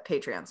be a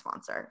Patreon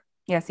sponsor.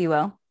 Yes, you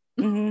will.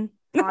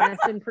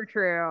 Honest and for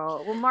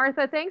true. Well,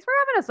 Martha, thanks for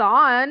having us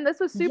on. This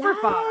was super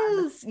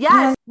fun.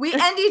 Yes. We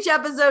end each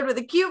episode with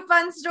a cute,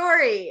 fun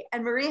story,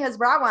 and Marie has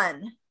brought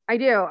one. I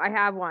do. I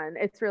have one.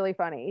 It's really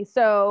funny.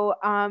 So,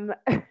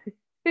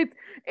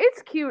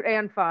 it's cute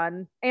and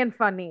fun and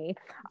funny.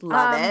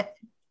 Love it.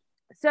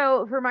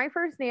 So for my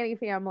first nanny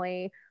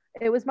family,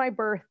 it was my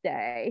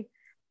birthday,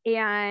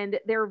 and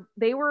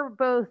they were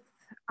both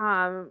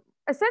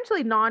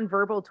essentially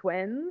nonverbal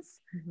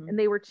twins, and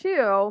they were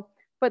 2,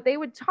 but they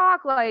would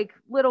talk like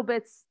little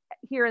bits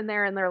here and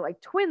there in their like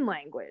twin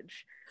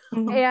language.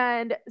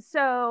 And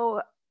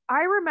so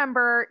I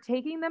remember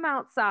taking them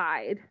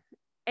outside.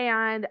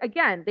 And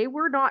again, they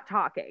were not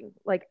talking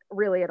like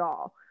really at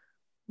all.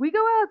 We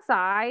go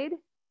outside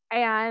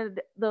and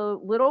the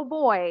little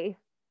boy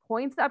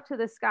points up to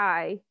the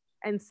sky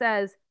and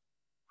says,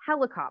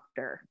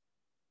 helicopter.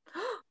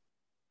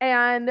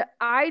 And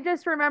I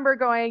just remember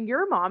going,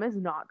 your mom is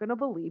not going to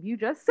believe you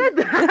just said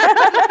that.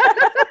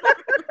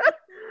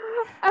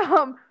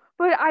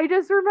 But I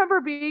just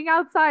remember being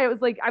outside. It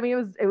was like,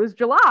 it was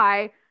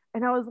July.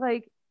 And I was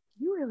like,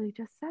 you really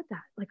just said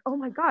that. Like, oh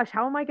my gosh,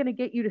 how am I going to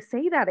get you to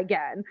say that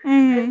again?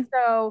 And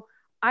so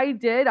I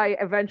did. I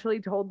eventually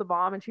told the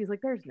mom, and she's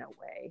like, there's no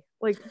way.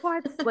 Like,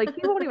 what? Like,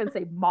 he won't even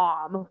say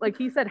mom. Like,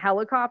 he said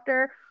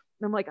helicopter.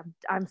 And I'm like,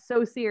 I'm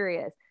so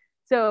serious.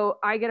 So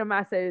I get a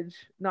message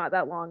not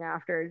that long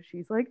after, and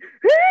she's like,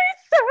 he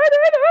said it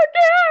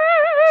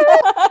again.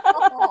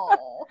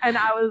 And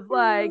I was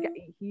like,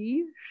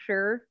 he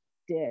sure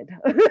did.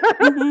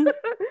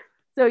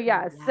 So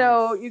yes,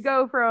 so you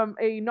go from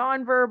a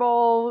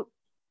nonverbal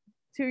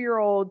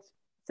 2-year-old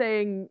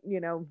saying,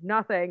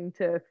 nothing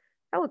to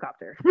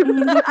helicopter.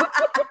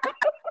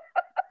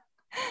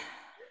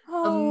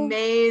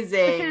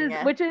 Amazing.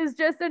 Which is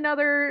just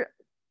another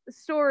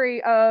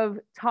story of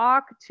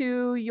talk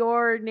to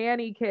your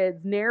nanny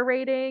kids.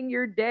 Narrating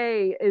your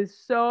day is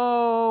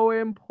so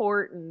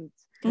important.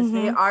 Because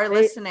they are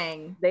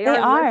listening. They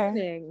are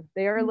listening.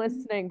 They are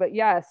listening. But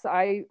yes,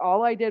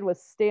 all I did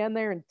was stand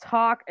there and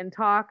talk and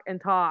talk and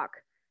talk.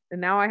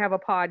 And now I have a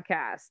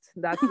podcast.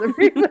 That's the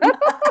reason.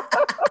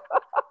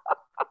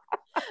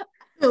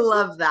 I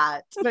love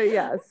that. But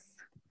yes.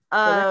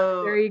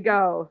 So there you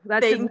go.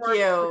 That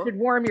should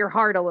warm your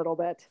heart a little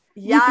bit.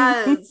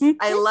 Yes.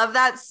 I love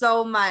that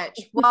so much.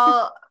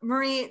 Well,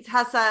 Marie,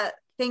 Tessa,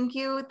 thank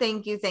you.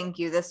 Thank you. Thank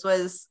you. This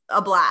was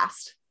a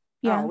blast.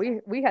 Yeah,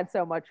 we had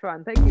so much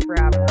fun. Thank you for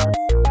having us.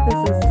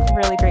 This is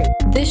really great.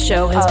 This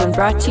show has been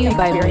brought to you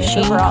by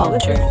Machine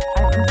Culture.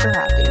 I'm so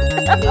happy.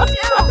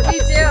 Me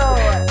too.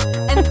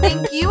 And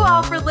thank you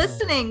all for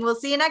listening. We'll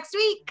see you next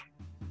week.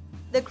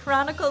 The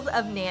Chronicles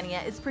of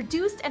Narnia is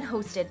produced and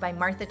hosted by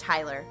Martha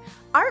Tyler.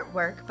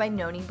 Artwork by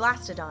Noni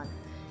Blastodon.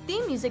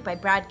 Theme music by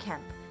Brad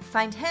Kemp.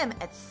 Find him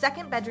at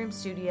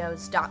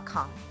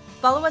secondbedroomstudios.com.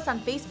 Follow us on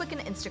Facebook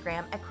and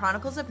Instagram at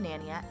Chronicles of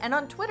Narnia and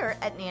on Twitter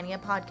at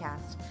Narnia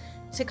Podcast.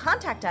 To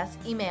contact us,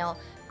 email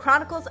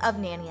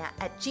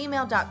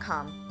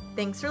chroniclesofnarnia@gmail.com.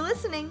 Thanks for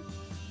listening.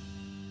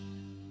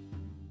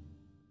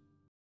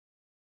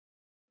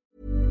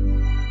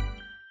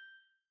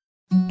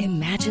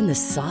 Imagine the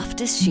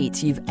softest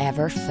sheets you've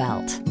ever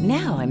felt.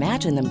 Now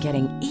imagine them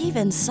getting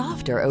even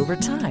softer over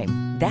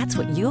time. That's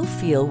what you'll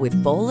feel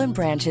with Boll &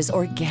 Branch's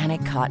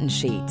organic cotton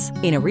sheets.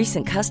 In a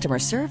recent customer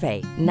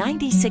survey,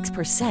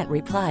 96%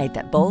 replied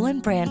that Boll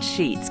 & Branch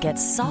sheets get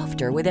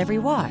softer with every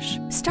wash.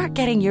 Start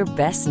getting your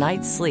best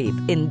night's sleep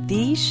in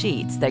these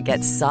sheets that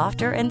get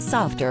softer and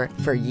softer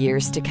for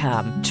years to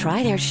come.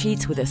 Try their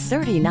sheets with a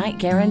 30-night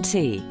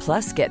guarantee.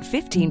 Plus, get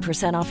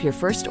 15% off your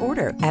first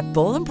order at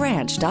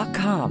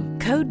bollandbranch.com.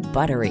 Code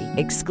BUTTERY.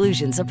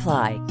 Exclusions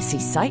apply. See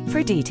site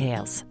for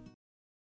details.